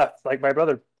brother left. Like my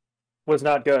brother was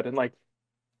not good, and like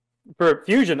for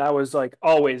fusion, I was like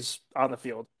always on the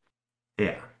field.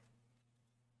 Yeah.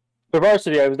 For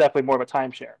varsity, I was definitely more of a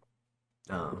timeshare.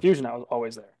 For Um, fusion, I was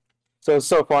always there. So it's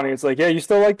so funny. It's like, yeah, you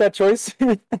still like that choice?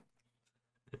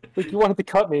 Like you wanted to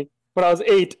cut me when I was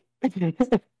 8.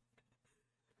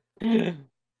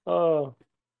 Oh,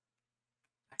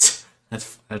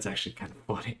 that's actually kind of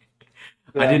funny.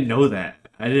 I yeah, didn't know that.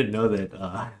 I didn't know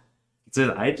that.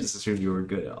 So I just assumed you were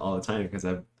good all the time because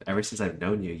I've ever since I've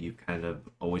known you, you've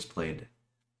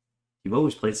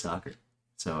always played soccer.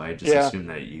 So I just yeah, assumed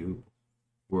that you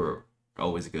were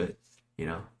always good. You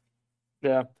know.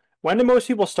 yeah. When do most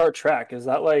people start track? Is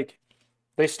that like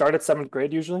they start at seventh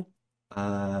grade usually?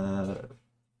 Uh,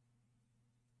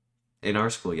 in our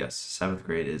school, yes, seventh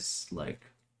grade is like.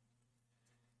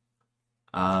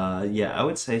 Yeah, I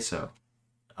would say so.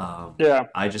 Yeah.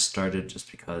 I just started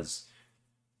just because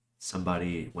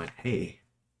somebody went, "Hey,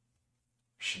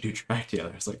 we should do track together."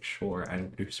 I was like, "Sure, I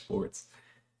don't do sports."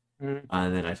 Mhm.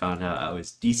 And then I found out I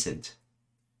was decent.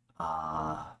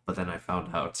 But then I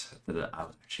found out that I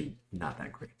was actually not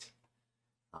that great.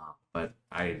 But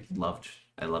I loved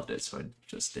it, so I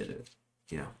just did it.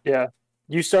 You know, Yeah.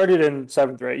 You started in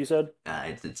seventh grade, you said?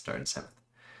 I did start in seventh.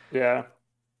 Yeah.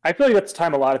 I feel like that's the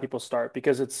time a lot of people start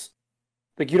because it's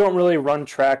like you don't really run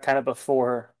track kind of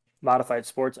before modified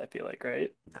sports, I feel like,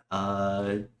 right?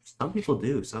 Uh, some people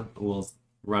do. Some well,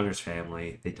 runners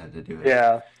family they tend to do it.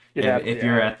 Yeah. You'd have to, If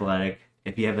you're yeah. athletic,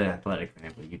 if you have an athletic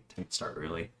family, you tend to start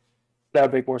early. That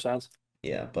would make more sense.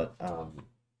 Yeah, but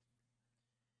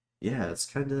yeah, it's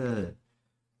kind of.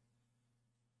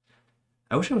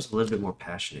 I wish I was a little bit more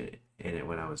passionate in it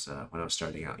when I was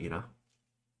starting out. You know,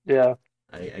 Yeah.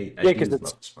 I Yeah, do because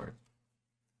love the sport.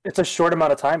 it's a short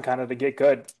amount of time kind of to get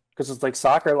good. Because it's like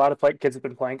soccer, a lot of kids have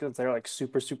been playing since they're like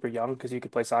super, super young because you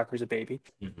could play soccer as a baby.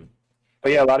 Hmm.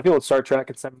 But yeah, a lot of people would start track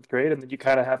in seventh grade and then you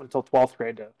kind of have until 12th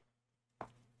grade to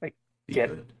like Be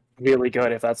get good. really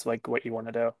good if that's like what you want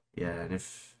to do. Yeah, and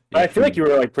But I if feel like you you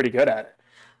were like pretty good at it.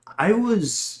 I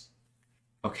was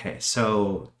okay,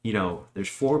 so there's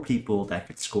four people that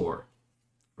could score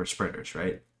for sprinters,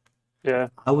 right? Yeah.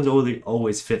 I was only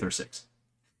always fifth or sixth.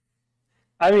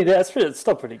 I mean, it's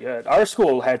still pretty good. Our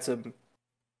school had some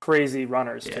crazy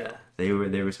runners Yeah, too. they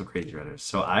were some crazy runners.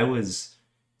 So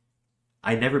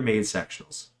I never made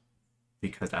sectionals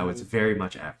because I was Mhm. very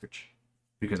much average.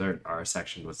 Because our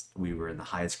section was we were in the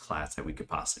highest class that we could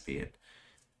possibly be in.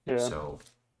 Yeah, So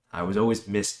I was always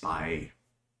missed by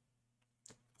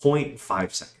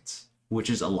 0.5 seconds, which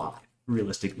is a lot.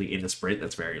 Realistically, in a sprint,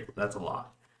 that's a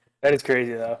lot. that is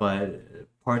crazy though.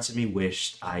 But parts of me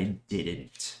wished I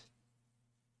didn't.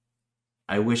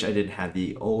 I wish I didn't have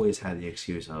the always had the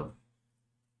excuse of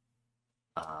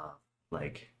uh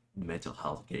like mental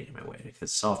health getting in my way.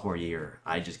 Because sophomore year,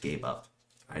 I just gave up.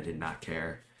 I did not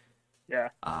care. Yeah,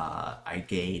 I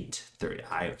gained 30.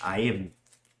 I am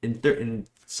in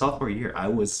sophomore year. I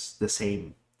was the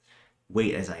same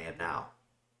weight as I am now,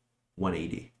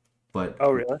 180, but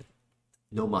oh really?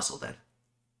 no muscle then,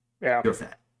 Yeah. pure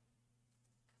fat.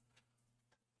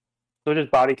 So just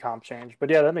body comp change. But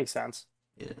yeah, that makes sense.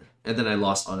 Yeah, and then I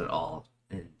lost on it all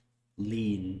and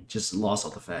lean, just lost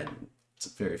all the fat. And it's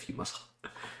very few muscle.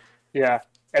 Yeah.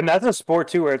 And that's a sport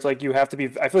too where it's like you have to be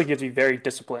I feel like you have to be very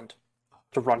disciplined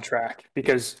to run track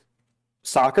Yeah. because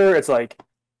soccer, it's like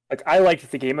I liked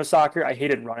the game of soccer. I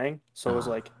hated running. So it was Uh,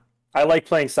 like I like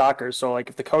playing soccer. So like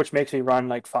if the coach makes me run,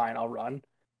 like fine, I'll run.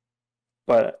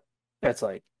 But it's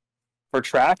like for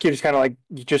track, you just kind of like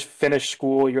you just finish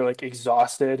school, you're like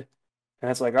exhausted.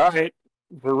 And it's like, all right,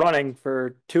 we're running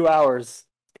for 2 hours.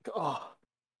 Like, oh,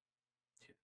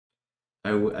 I,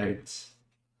 w-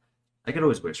 I could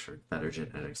always wish for better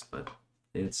genetics, but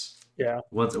it's yeah,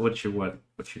 what you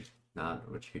not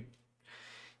what you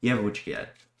have what you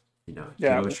get. You know, you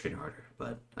can yeah. always train harder,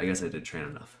 but I guess I didn't train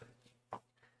enough.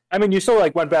 I mean, you still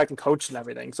like went back and coached and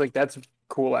everything. So like that's a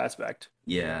cool aspect.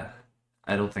 Yeah,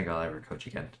 I don't think I'll ever coach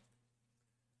again.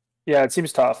 Yeah, it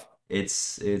seems tough.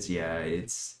 It's yeah,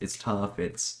 it's tough.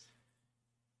 It's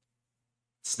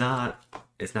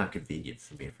not convenient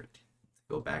for me to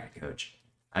go back and coach.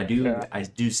 Yeah, I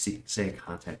do stay in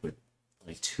contact with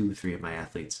like two, three of my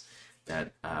athletes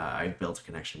that I built a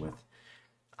connection with.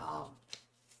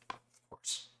 Of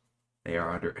course, they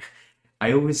are under.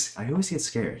 I always get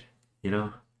scared, you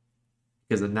know,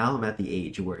 because now I'm at the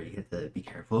age where you have to be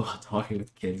careful about talking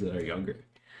with kids that are younger.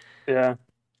 yeah,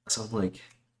 So I'm like,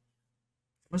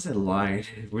 where's that line?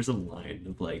 Where's the line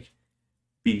of like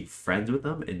being friends with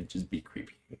them and just be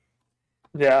creepy?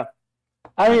 yeah.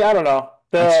 I I mean, I don't know.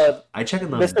 The I check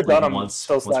on them Mr. like Dunham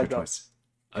still once or slides up. twice.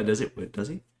 Does it? Does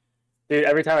he? Dude,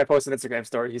 every time I post an Instagram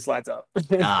story, he slides up.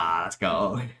 Ah, let's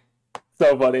go.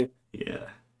 So funny. Yeah,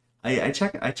 I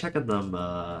check on them.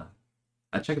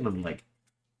 I check on them like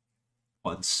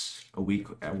once a week,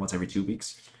 once every 2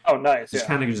 weeks. Oh, nice. Just Yeah.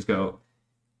 kind of just go,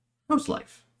 how's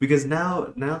life? Because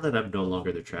now that I'm no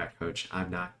longer the track coach, I'm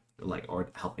not like or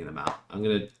helping them out. I'm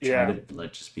gonna try Yeah. to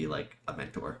like just be like a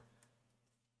mentor.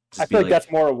 I Just be feel like like,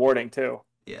 that's more rewarding too.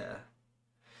 yeah.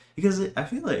 Because I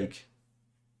feel like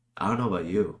I don't know about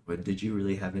you, but did you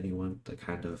really have anyone to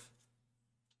kind of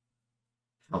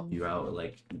help you out with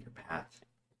like your path,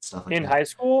 stuff like In that? high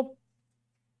school,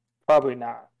 probably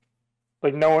not.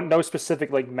 Like no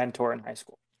specific like mentor in high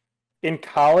school. In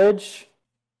college,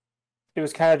 it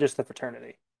was kind of just the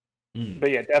fraternity. Mm,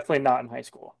 But yeah, definitely not in high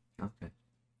school. okay.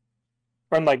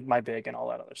 Or in like my big and all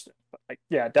that other stuff. But like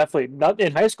yeah, definitely not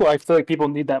in high school. I feel like people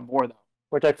need that more though.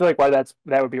 Which I feel like why that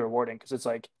would be rewarding because it's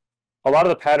like a lot of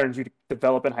the patterns you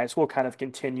develop in high school kind of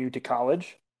continue to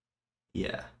college.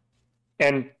 Yeah.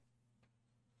 And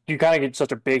you kind of get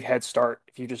such a big head start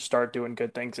if you just start doing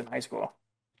good things in high school.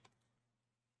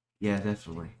 Yeah,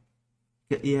 definitely.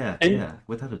 Yeah, And yeah,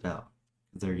 without a doubt.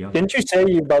 They're younger. didn't you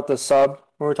say about the sub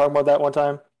when we were talking about that one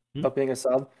time Hmm? about being a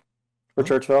sub for What?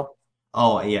 Churchville?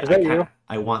 Oh, yeah, Was that you?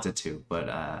 I wanted to, but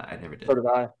I never So did. did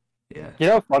I. Yeah. You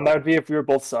know how fun that would be if we were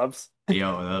both subs.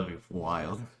 Yo, that'd be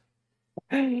wild.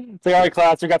 It's like, all right,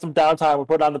 class, we got some downtime. We're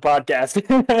putting on the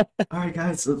podcast. All right,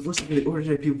 guys, let's listen to the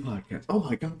Ordinary People podcast. Oh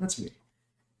my God, that's me.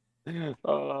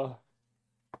 uh,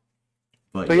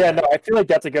 But but yeah, yeah, no, I feel like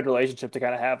that's a good relationship to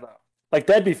kind of have though. Like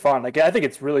that'd be fun. Like I think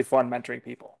it's really fun mentoring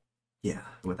people. yeah,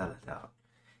 without a doubt.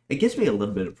 It gives me a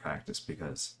little bit of practice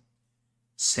because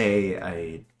say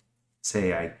I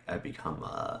I become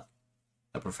a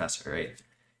professor, right?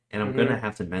 And I'm gonna Hmm.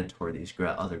 have to mentor these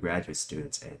other graduate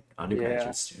students and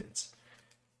Yeah, undergraduate students.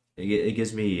 It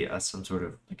gives me some sort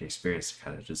of like experience to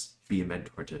kind of just be a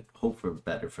mentor to hope for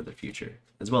better for the future,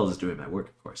 as well as doing my work,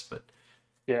 of course. But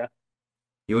yeah,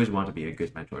 you always want to be a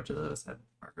good mentor to those that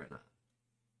are gonna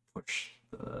push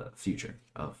the future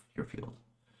of your field.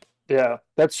 yeah.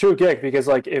 That's true, Gig. Because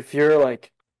like if you're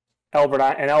like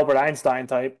an Albert Einstein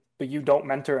type, but you don't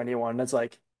mentor anyone, it's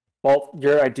like, well,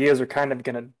 your ideas are kind of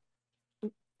gonna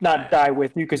not I, die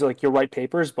with you because like you'll write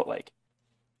papers, but like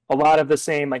a lot of the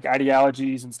same like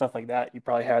ideologies and stuff like that you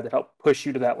probably had that help push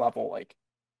you to that level, like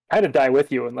kind of die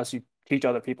with you unless you teach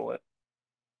other people it.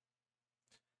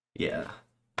 yeah,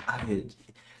 I.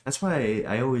 That's why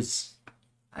I always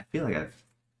I feel like I've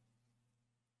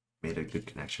made a good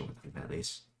connection with him at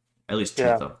least two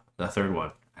of Yeah. them. The third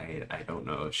one, I don't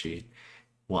know if she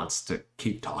wants to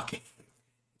keep talking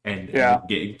Yeah.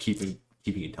 and keeping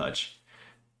in touch.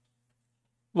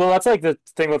 Well, that's like the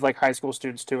thing with like high school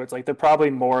students too. It's like they're probably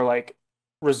more like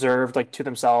reserved like to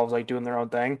themselves, like doing their own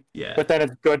thing. Yeah, But then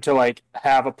it's good to like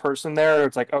have a person there.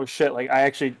 It's like, oh shit, like I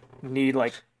actually need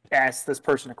like ask this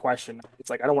person a question. It's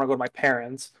like I don't want to go to my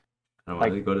parents. I don't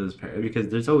want Like, to go to his parents because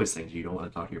there's always things you don't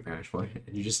want to talk to your parents for, and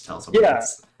you just tell someone yeah,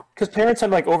 else. because parents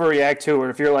can like overreact too, or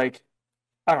if you're like,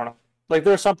 I don't know, like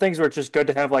there are some things where it's just good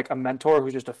to have like a mentor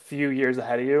who's just a few years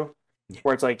ahead of you, Yeah,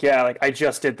 where it's like, yeah, like I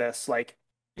just did this, like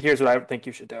here's what I think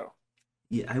you should do.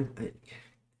 yeah,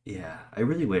 yeah. I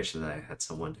really wish that I had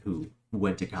someone who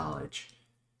went to college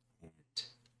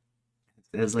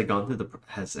and has like gone through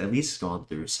has at least gone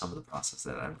through some of the process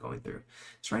that I'm going through.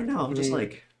 So right now I'm just Mhm.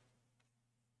 like,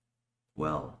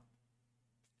 well,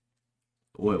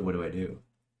 what do I do?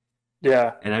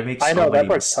 Yeah, And I make I so know that many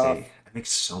part's tough. mistakes. I make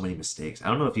so many mistakes. I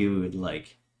don't know if you would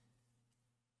like.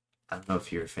 I don't know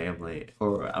if your family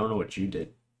or I don't know what you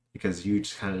did because you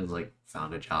just kind of like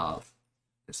found a job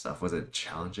and stuff. Was it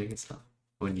challenging and stuff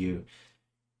when you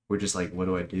were just like, what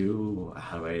do I do?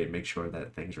 How do I make sure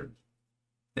that things are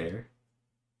there?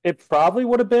 It probably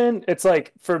would have been. It's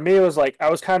like for me, it was like I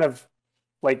was kind of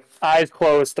like eyes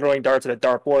closed, throwing darts at a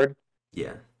dartboard.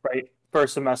 Yeah, Right,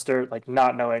 first semester, like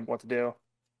not knowing what to do,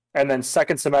 and then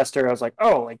second semester, I was like,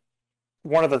 oh, like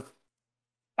one of the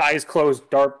eyes closed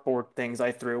dartboard things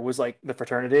I threw was like the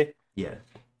fraternity, yeah,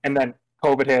 and then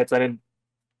COVID hits. I didn't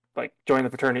like join the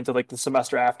fraternity until like the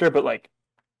semester after, but like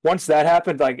once that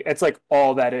happened, like it's like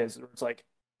all that is. It's like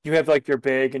you have like your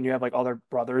big and you have like other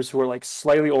brothers who are like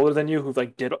slightly older than you who've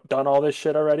like done all this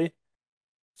shit already.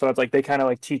 So it's like they kind of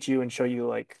like teach you and show you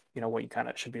like what you kind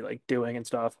of should be like doing and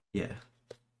stuff. yeah.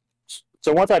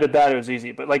 So once I did that, it was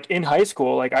easy. But like in high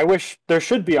school, like I wish there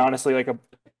should be honestly like a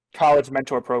college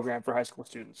mentor program for high school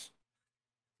students.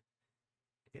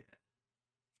 Yeah.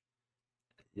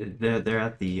 They're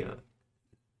at the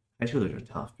high schoolers are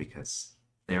tough because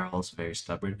they're also very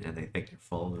stubborn and they think they're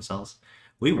full of themselves.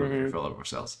 We were very Mm-hmm. full of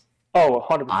ourselves. Oh,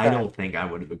 I 100%. don't think I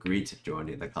would have agreed to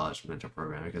joining the college mentor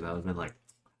program because I would have been like,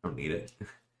 I don't need it.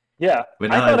 Yeah.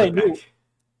 But I now I thought I look knew back,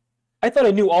 I thought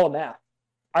I knew all of math.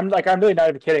 I'm really not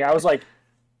even kidding. I was like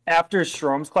after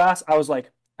Strome's class, I was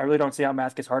like, I really don't see how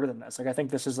math gets harder than this. Like I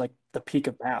think this is like the peak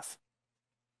of math.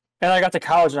 And I got to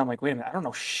college and I'm like, wait a minute, I don't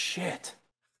know shit.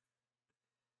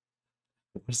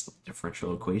 what's the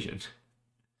differential equation?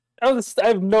 I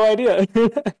have no idea.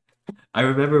 I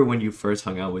remember when you first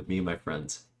hung out with me and my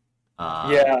friends.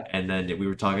 Yeah. And then we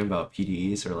were talking about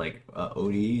PDEs or like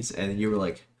ODEs, and you were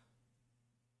like,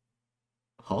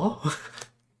 huh?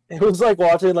 It was like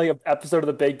watching like an episode of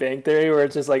The Big Bang Theory where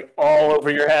it's just like all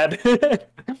over your head.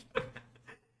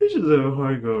 It's just a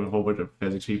hard go. A whole bunch of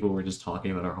physics people were just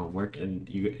talking about our homework, and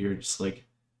you're just like,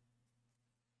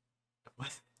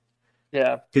 what?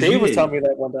 Yeah. Because you Dave was did, telling me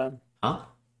that one time. huh?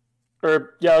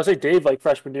 Or yeah, I was like Dave, like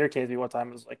freshman year, came to me one time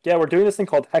and was like, "Yeah, we're doing this thing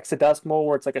called hexadecimal,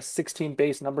 where it's like a 16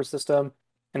 base number system,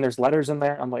 and there's letters in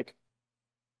there." I'm like,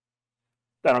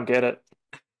 I don't get it.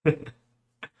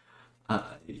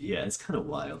 Yeah, it's kind of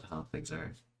wild how things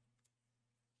are.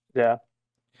 Yeah,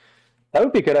 that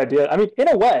would be a good idea. I mean, in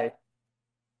a way,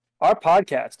 our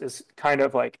podcast is kind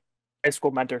of like high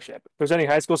school mentorship. If there's any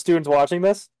high school students watching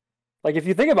this, like if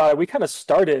you think about it, we kind of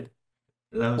started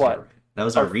That was what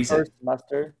our our reason. first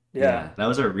semester. Yeah, Yeah, that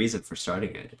was our reason for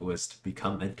starting it was to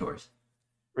become mentors.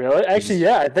 really? We Actually, just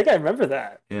yeah, I think I remember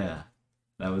that. yeah,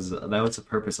 that was the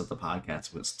purpose of the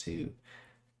podcast was to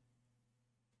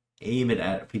aim it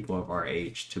at people of our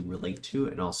age to relate to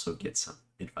and also get some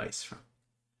advice from.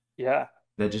 Yeah.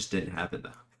 That just didn't happen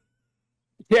though.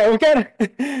 Yeah, we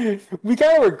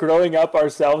kind of were growing up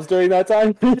ourselves during that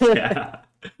time. Yeah.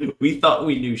 We thought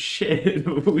we knew shit,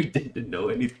 but we didn't know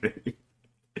anything.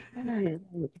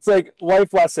 It's like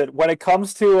life lesson when it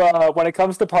comes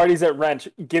to parties at Wrench.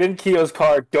 Get in Keo's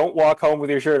car. Don't walk home with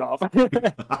your shirt off.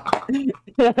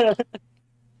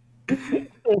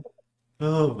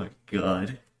 Oh my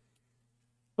god.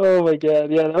 Oh my god,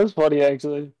 yeah, that was funny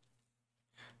actually.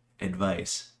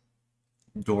 Advice.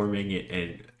 Dorming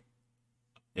it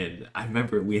and I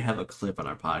remember we have a clip on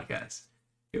our podcast.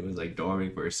 It was like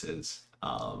dorming versus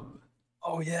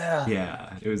Oh yeah.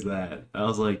 yeah, it was that. I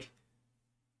was like,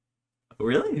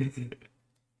 really?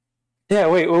 Yeah,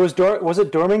 wait, was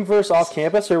it dorming versus off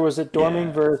campus or was it dorming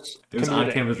Yeah. versus It was on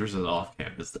commuting? campus versus off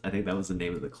campus. I think that was the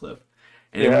name of the clip.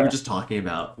 And then we were Yeah. just talking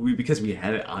about because we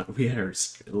had it on we had our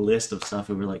list of stuff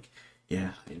and we are like,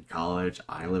 yeah, in college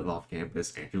I live off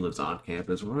campus, Andrew lives on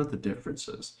campus. What are the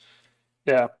differences?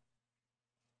 Yeah.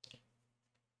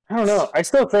 I don't know. I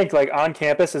still think like on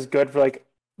campus is good for like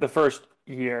the first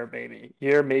year,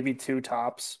 maybe two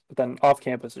tops. But then off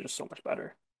campus is just so much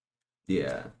better.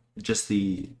 Yeah, just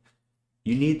the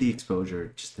you need the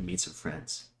exposure just to meet some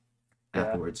friends Yeah.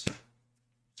 afterwards.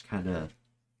 Just kind of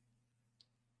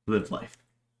live life.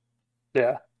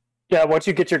 Yeah. Yeah. Once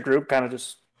you get your group, kind of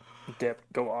just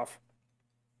go off.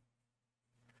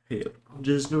 Yeah,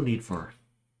 there's no need for.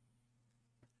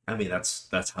 I mean, that's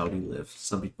how we live.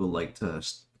 Some people like to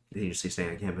usually stay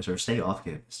on campus or stay off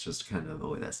campus just to kind of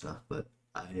avoid that stuff. But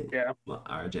Yeah. well,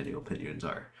 our genuine opinions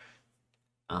are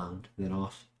on and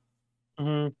off.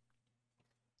 Hmm.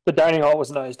 The dining hall was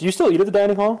nice. Do you still eat at the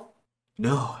dining hall?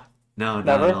 No, no,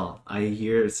 not at Never? all. I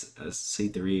hear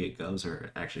C3 goes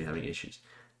are actually having issues.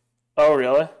 Oh,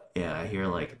 really? Yeah, I hear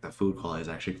like the food quality is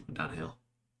actually going downhill.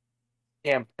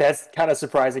 Damn, that's kind of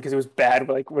surprising because it was bad.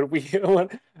 Like when we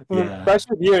when Yeah,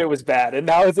 freshman year, it was bad, and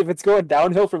now if it's going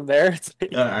downhill from there, it's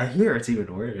like, I hear it's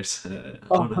even worse. I don't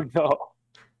oh no,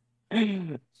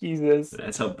 Jesus. know.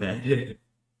 That's how bad.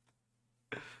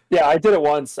 Yeah, I did it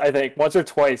once, I think, once or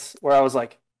twice, where I was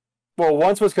like, well,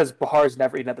 once was because Bahar's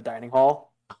never eaten at the dining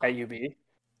hall at UB,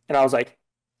 and I was like,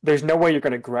 there's no way you're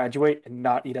going to graduate and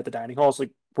not eat at the dining hall. So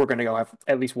like, we're going to go have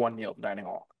at least one meal at the dining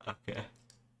hall. Okay.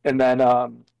 And then,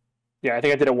 yeah, I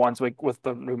think I did it once like with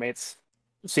the roommates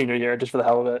senior year, just for the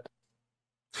hell of it.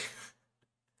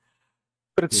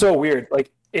 But it's Yeah. so weird.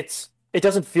 Like it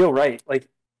doesn't feel right. Like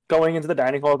going into the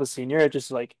dining hall as a senior, it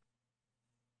just like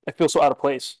I feel so out of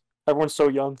place. Everyone's so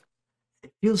young.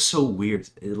 It feels so weird.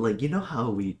 Like, you know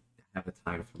how we have a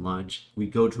time for lunch? We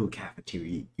go to a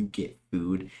cafeteria, you get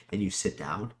food, and you sit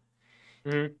down.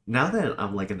 Hmm. Now that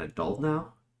I'm like an adult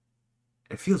now,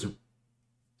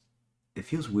 it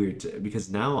feels weird because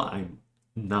now I'm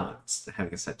not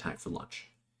having a set time for lunch.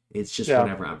 It's just Yeah.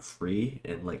 whenever I'm free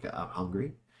and like I'm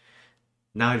hungry.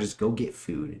 Now I just go get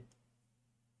food.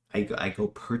 I go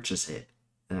purchase it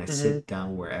and I Hmm. sit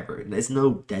down wherever. And there's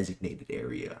no designated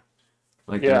area.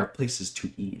 Like there are Yeah. places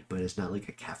to eat, but it's not like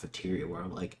a cafeteria where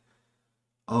I'm like,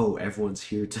 oh, everyone's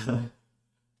here to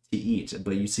eat.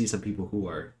 But you see some people who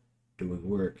are doing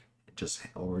work, just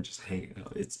hanging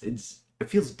out. It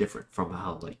feels different from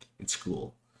how like in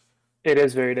school. It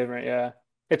is very different. Yeah.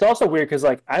 It's also weird because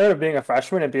like I ended up being a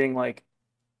freshman and being like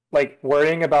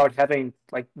worrying about having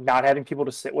like not having people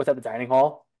to sit with at the dining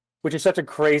hall, which is such a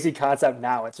crazy concept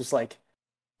now. It's just like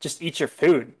just eat your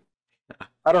food.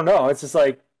 I don't know. It's just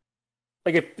like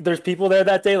if there's people there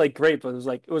that day, like great, but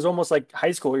it was almost like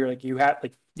high school. You're like you had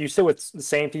like you sit with the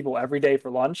same people every day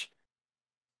for lunch.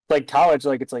 Like college,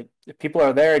 like it's like if people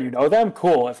are there and you know them,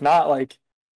 cool. If not, like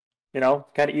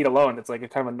kind of eat alone. It's like a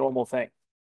kind of a normal thing.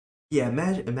 Yeah,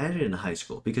 imagine in high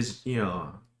school because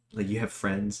like you have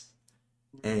friends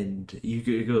and you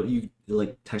could go you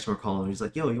like text them or call them. He's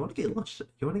like, "Yo, you want to get lunch?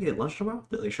 You want to get lunch tomorrow?"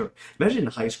 They're like, "Sure." Imagine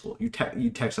in high school, you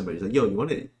text somebody. He's like, "Yo, you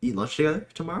want to eat lunch together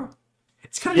tomorrow?"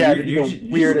 It's kind of Yeah, weird. it'd be the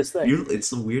weirdest thing. It's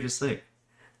the weirdest thing.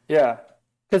 Yeah,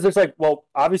 because there's like, well,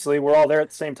 obviously we're all there at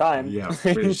the same time. Yeah,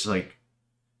 but it's just like,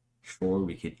 sure,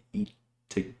 we could eat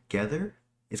together.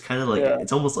 It's kind of like Yeah,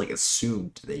 it's almost like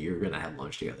assumed that you're gonna have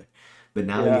lunch together, but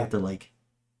now you yeah. have to like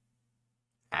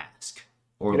ask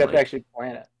or You'd have to like actually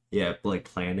plan it. yeah, like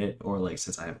plan it or like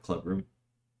since I have a club room,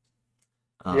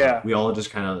 Yeah, we all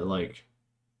just kind of like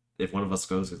if one of us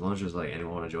goes to lunch, is like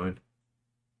anyone want to join?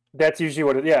 that's usually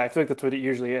what it. Yeah, I feel like that's what it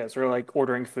usually is. Or like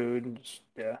ordering food and just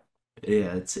yeah,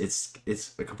 Yeah, it's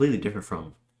completely different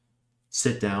from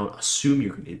sit down, assume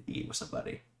you're gonna eat with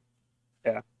somebody.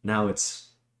 yeah. Now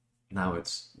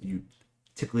it's you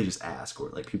typically just ask or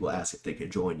like people ask if they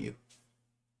could join you.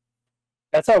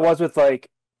 That's how it was with like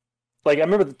I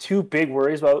remember the two big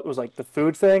worries about it was like the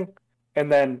food thing,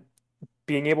 and then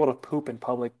being able to poop in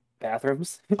public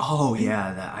bathrooms. Oh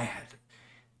yeah, that I had.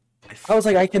 I I was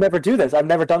like, I can never do this. I've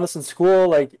never done this in school.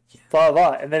 Like yeah, blah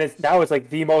blah. And then it's now it's like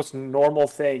the most normal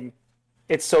thing.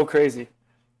 It's so crazy.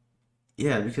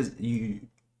 yeah, because you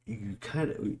kind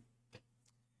of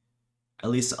at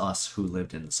least us who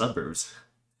lived in the suburbs,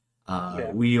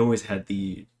 Yeah, we always had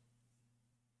the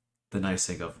nice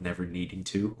thing of never needing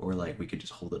to, or like we could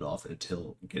just hold it off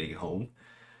until getting home.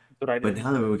 that's what I But did.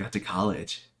 now that we got to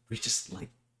college, we just like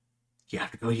you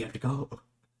have to go, you have to go.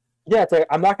 Yeah, it's like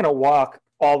I'm not gonna walk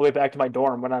all the way back to my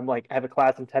dorm when I'm like I have a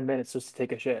class in 10 minutes just to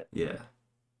take a shit. Yeah,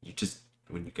 you just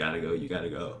when you gotta go, you gotta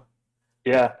go.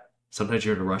 Yeah, Sometimes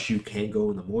you're in a rush, you can't go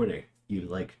in the morning.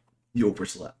 You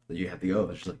overslept, you have to go.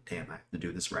 It's just like, damn, I have to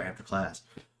do this right after class.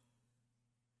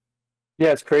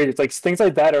 yeah, it's crazy. It's like things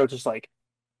like that are just like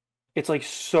it's like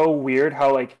so weird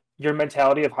how like your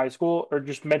mentality of high school or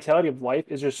just mentality of life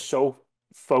is just so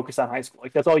focused on high school.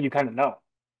 Like that's all you kind of know.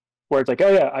 Where it's like,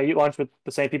 oh yeah, I eat lunch with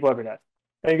the same people every day.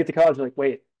 Then you get to college, you're like,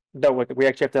 wait, no, like, we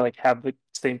actually have to like have the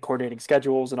same coordinating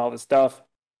schedules and all this stuff.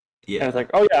 And it's Yeah,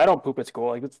 like, oh yeah, I don't poop at school.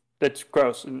 Like that's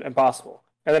gross and impossible.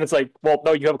 And then it's like, well,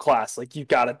 no, you have a class. Like you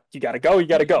gotta go, you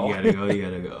gotta you go. gotta go, you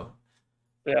gotta go.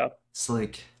 Yeah, It's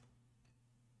like,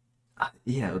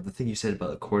 yeah, the thing you said about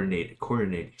the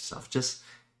coordinating stuff, just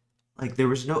like there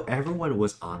was no, everyone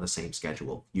was on the same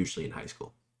schedule, usually in high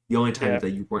school. The only time yeah.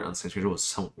 that you weren't on the same schedule was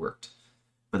someone worked.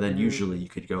 But then Mhm. usually you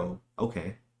could go,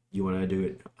 okay, you want to do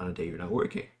it on a day you're not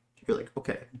working. You're like,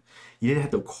 okay. You didn't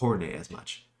have to coordinate as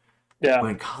much. Yeah.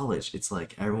 But in college, it's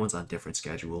like everyone's on different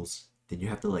schedules. Then you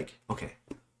have to like, okay,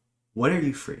 when are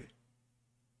you free?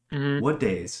 Hmm. What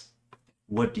days?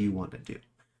 What do you want to do?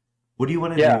 What do you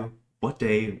want to Yeah. do? What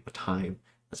day? What time?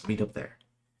 Let's meet up there.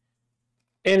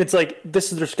 And it's like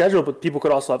this is their schedule, but people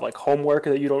could also have like homework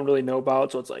that you don't really know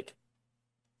about. So it's like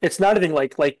it's not anything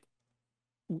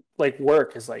like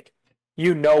work is like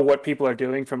you know what people are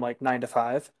doing from like 9 to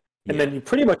 5, and Yeah. then you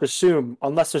pretty much assume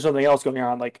unless there's something else going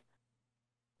on, like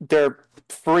they're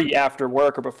free after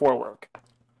work or before work.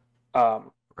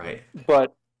 Um, Right.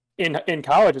 but in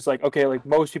college, it's like okay, like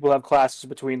most people have classes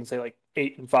between say like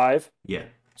 8 and 5. Yeah.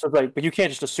 So it's like, but you can't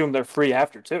just assume they're free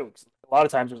after too. 'Cause a lot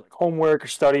of times there's like homework or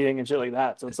studying and shit like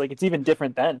that. So it's like it's even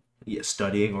different then. Yeah,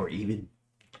 studying, or even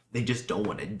they just don't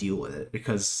want to deal with it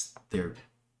because they're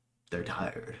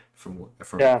tired from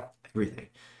Yeah. everything.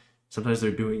 Sometimes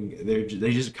they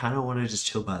just kind of want to just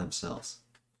chill by themselves.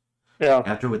 Yeah.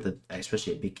 After with the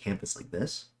especially a big campus like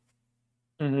this,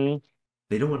 Hmm.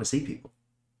 they don't want to see people.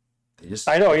 They just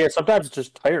I know. Yeah. Sometimes it's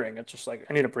just tiring. It's just like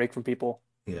I need a break from people.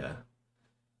 yeah.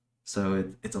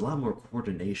 So it's a lot more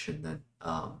coordination than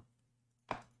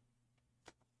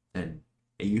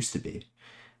it used to be.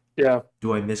 Yeah.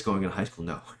 Do I miss going to high school?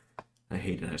 No, I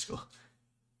hated high school.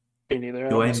 Me neither.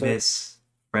 Do I Honestly. miss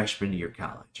freshman year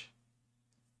college?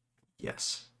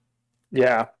 Yes.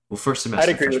 Yeah. Well, first I'd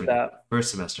semester agree with freshman year. that.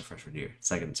 First semester freshman year.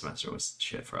 Second semester was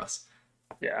shit for us.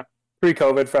 Yeah.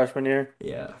 Pre-COVID freshman year.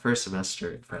 Yeah, first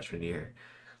semester freshman year.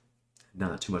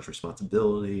 Not too much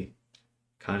responsibility.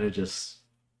 Kind of just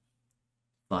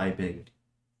vibing,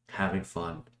 having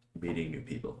fun, meeting new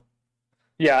people.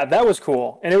 Yeah, that was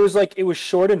cool. And it was like it was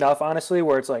short enough, honestly,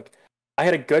 where it's like I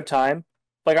had a good time.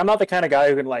 Like I'm not the kind of guy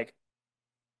who can like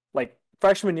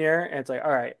freshman year and it's like,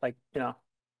 all right, like,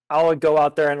 I'll like, go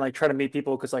out there and like try to meet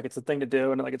people because like it's a thing to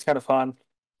do and like it's kind of fun,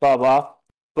 blah blah.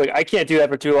 Like I can't do that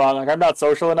for too long. Like I'm not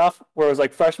social enough. Whereas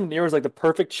like freshman year was like the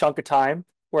perfect chunk of time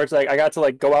where it's like I got to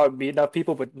like go out and meet enough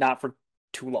people, but not for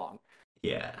too long.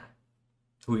 Yeah,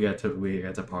 we got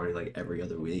to party like every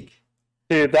other week.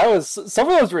 Dude, that was some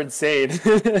of those were insane.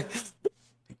 Could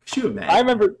you I imagine?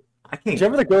 remember. Do I you can't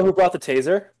remember go. the girl who brought the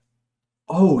taser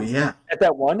Oh yeah, at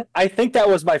that one? I think that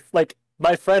was my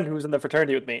friend who was in the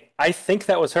fraternity with me. I think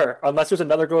that was her, unless there's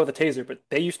another girl with a taser. But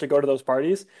they used to go to those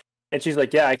parties, and she's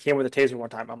like, "Yeah, I came with a taser one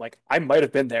time." I'm like, I might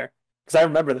have been there because I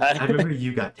remember I that. remember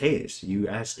you got tased. You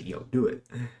asked, yo, do it.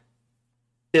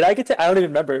 Did I get to? I don't even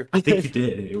remember. I think you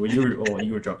did when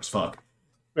you were drunk as fuck.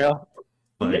 Yeah.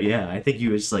 But yeah, I think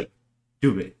you was like,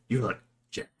 do it. You were like,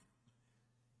 yeah.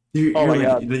 Oh You're my like,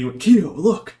 god. then you went, Keo,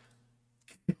 look.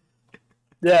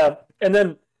 Yeah. And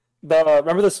then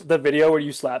remember the video where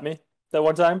you slapped me that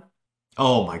one time?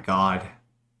 Oh my god.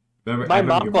 I My remember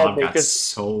mom your called mom me got because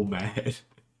so mad.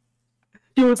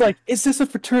 she was like, "Is this a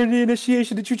fraternity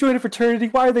initiation? Did you join a fraternity?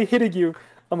 Why are they hitting you?"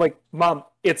 I'm like, "Mom,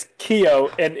 it's Keo,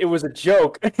 and it was a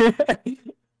joke."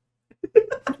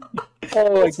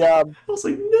 Oh I my god. was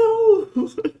like, no.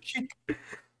 She,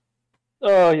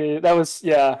 oh yeah, that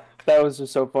was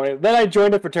just so funny. Then I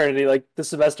joined a fraternity like the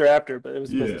semester after, but it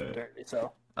was a business Yeah. fraternity,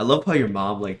 so I love how your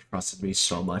mom like trusted me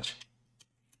so much.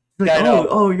 Like, yeah, I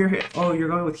know. you're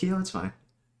going with Keo. It's fine.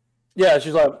 Yeah,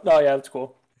 she's like, "Oh yeah, that's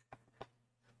cool."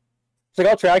 She's like,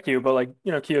 "I'll track you," but like,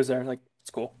 Keo's there. Like, it's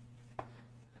cool.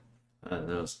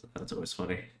 That's always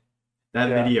funny. That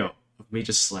Yeah. video of me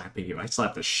just slapping you. I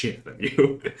slapped the shit out of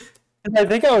you. And I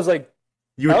think I was like,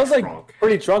 You were I was like drunk.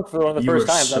 pretty drunk for one of the You were first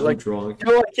times. I was so like, drunk.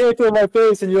 "No, I can't feel my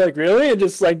face," and you're like, "Really?" And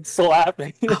just like slap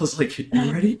me. I was like, you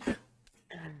ready?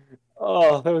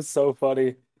 Oh, that was so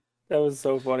funny. That was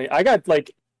so funny. I got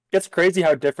like, it's crazy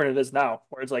how different it is now.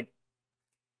 Where it's like,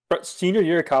 senior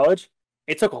year of college,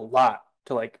 it took a lot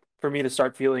to like for me to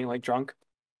start feeling like drunk.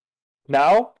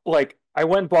 Now, like, I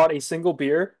went and bought a single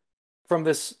beer from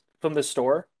this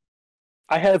store.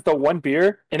 I had the one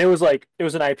beer, and it was an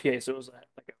IPA, so it was like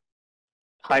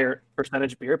a higher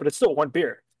percentage beer, but it's still one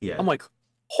beer. Yeah, I'm like,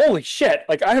 holy shit!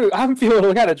 Like I'm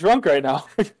feeling kind of drunk right now.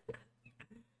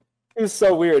 It was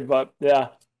so weird, but yeah,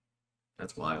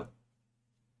 that's wild.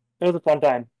 it was a fun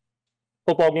time.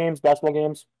 Football games, basketball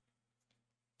games.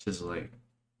 Just like,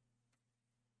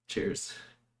 cheers.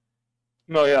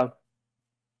 Oh yeah.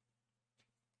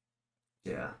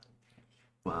 Yeah.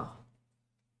 Wow.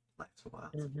 Life's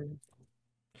wild. Hmm.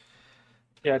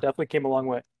 Yeah, definitely came a long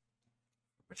way.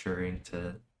 Maturing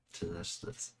to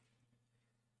this.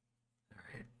 All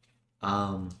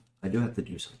right. I do have to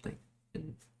do something,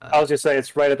 and I was just say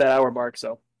it's right at that hour mark,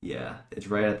 so yeah, it's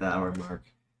right at the hour mark.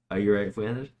 Are you ready if we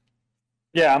ended?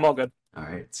 yeah, I'm all good. All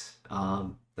right.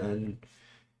 Then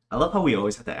I love how we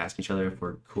always have to ask each other if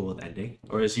we're cool with ending,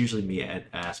 or it's usually me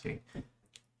asking.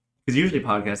 Because usually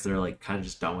podcasts that are like kind of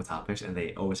just done with topics and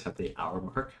they always have the hour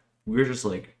mark. We're just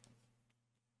like,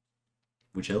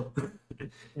 we chill.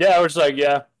 Yeah, I was like,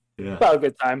 yeah, Yeah. about a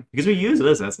good time. Because we use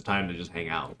this as the time to just hang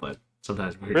out, but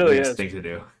sometimes It really we have is. things to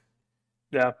do.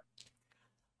 Yeah.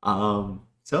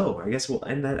 So I guess we'll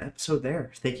end that episode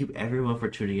there. Thank you everyone for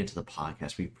tuning into the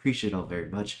podcast. We appreciate it all very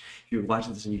much. If you're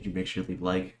watching this on YouTube, make sure to leave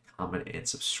like, comment, and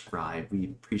subscribe. We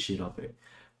appreciate all of it.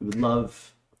 We would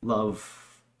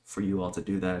love for you all to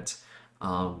do that.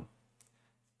 Um,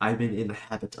 I've been in the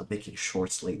habit of making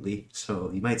shorts lately,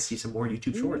 so you might see some more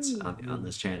YouTube shorts on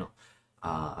this channel.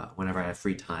 Whenever I have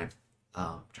free time,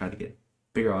 try to get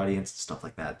bigger audience and stuff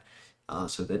like that,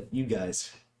 so that you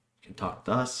guys can talk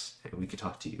to us and we can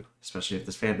talk to you, especially if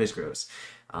this fan base grows.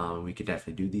 We could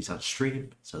definitely do these on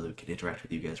stream so that we can interact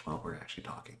with you guys while we're actually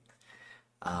talking.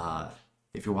 Uh,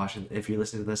 if you're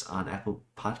listening to this on Apple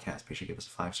Podcasts, make sure to give us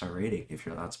a 5-star rating. If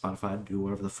you're on Spotify, do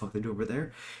whatever the fuck they do over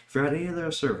there. If you're on any of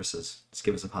their services, just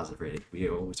give us a positive rating. We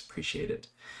always appreciate it.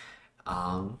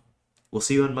 Um, we'll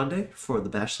see you on Monday for The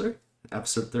Bachelor,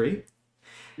 episode 3,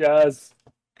 Yes.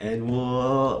 and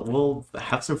we'll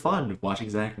have some fun watching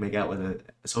Zach make out with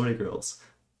so many girls.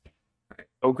 All right,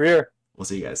 Go Greer. we'll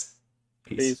see you guys.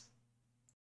 Peace. Peace.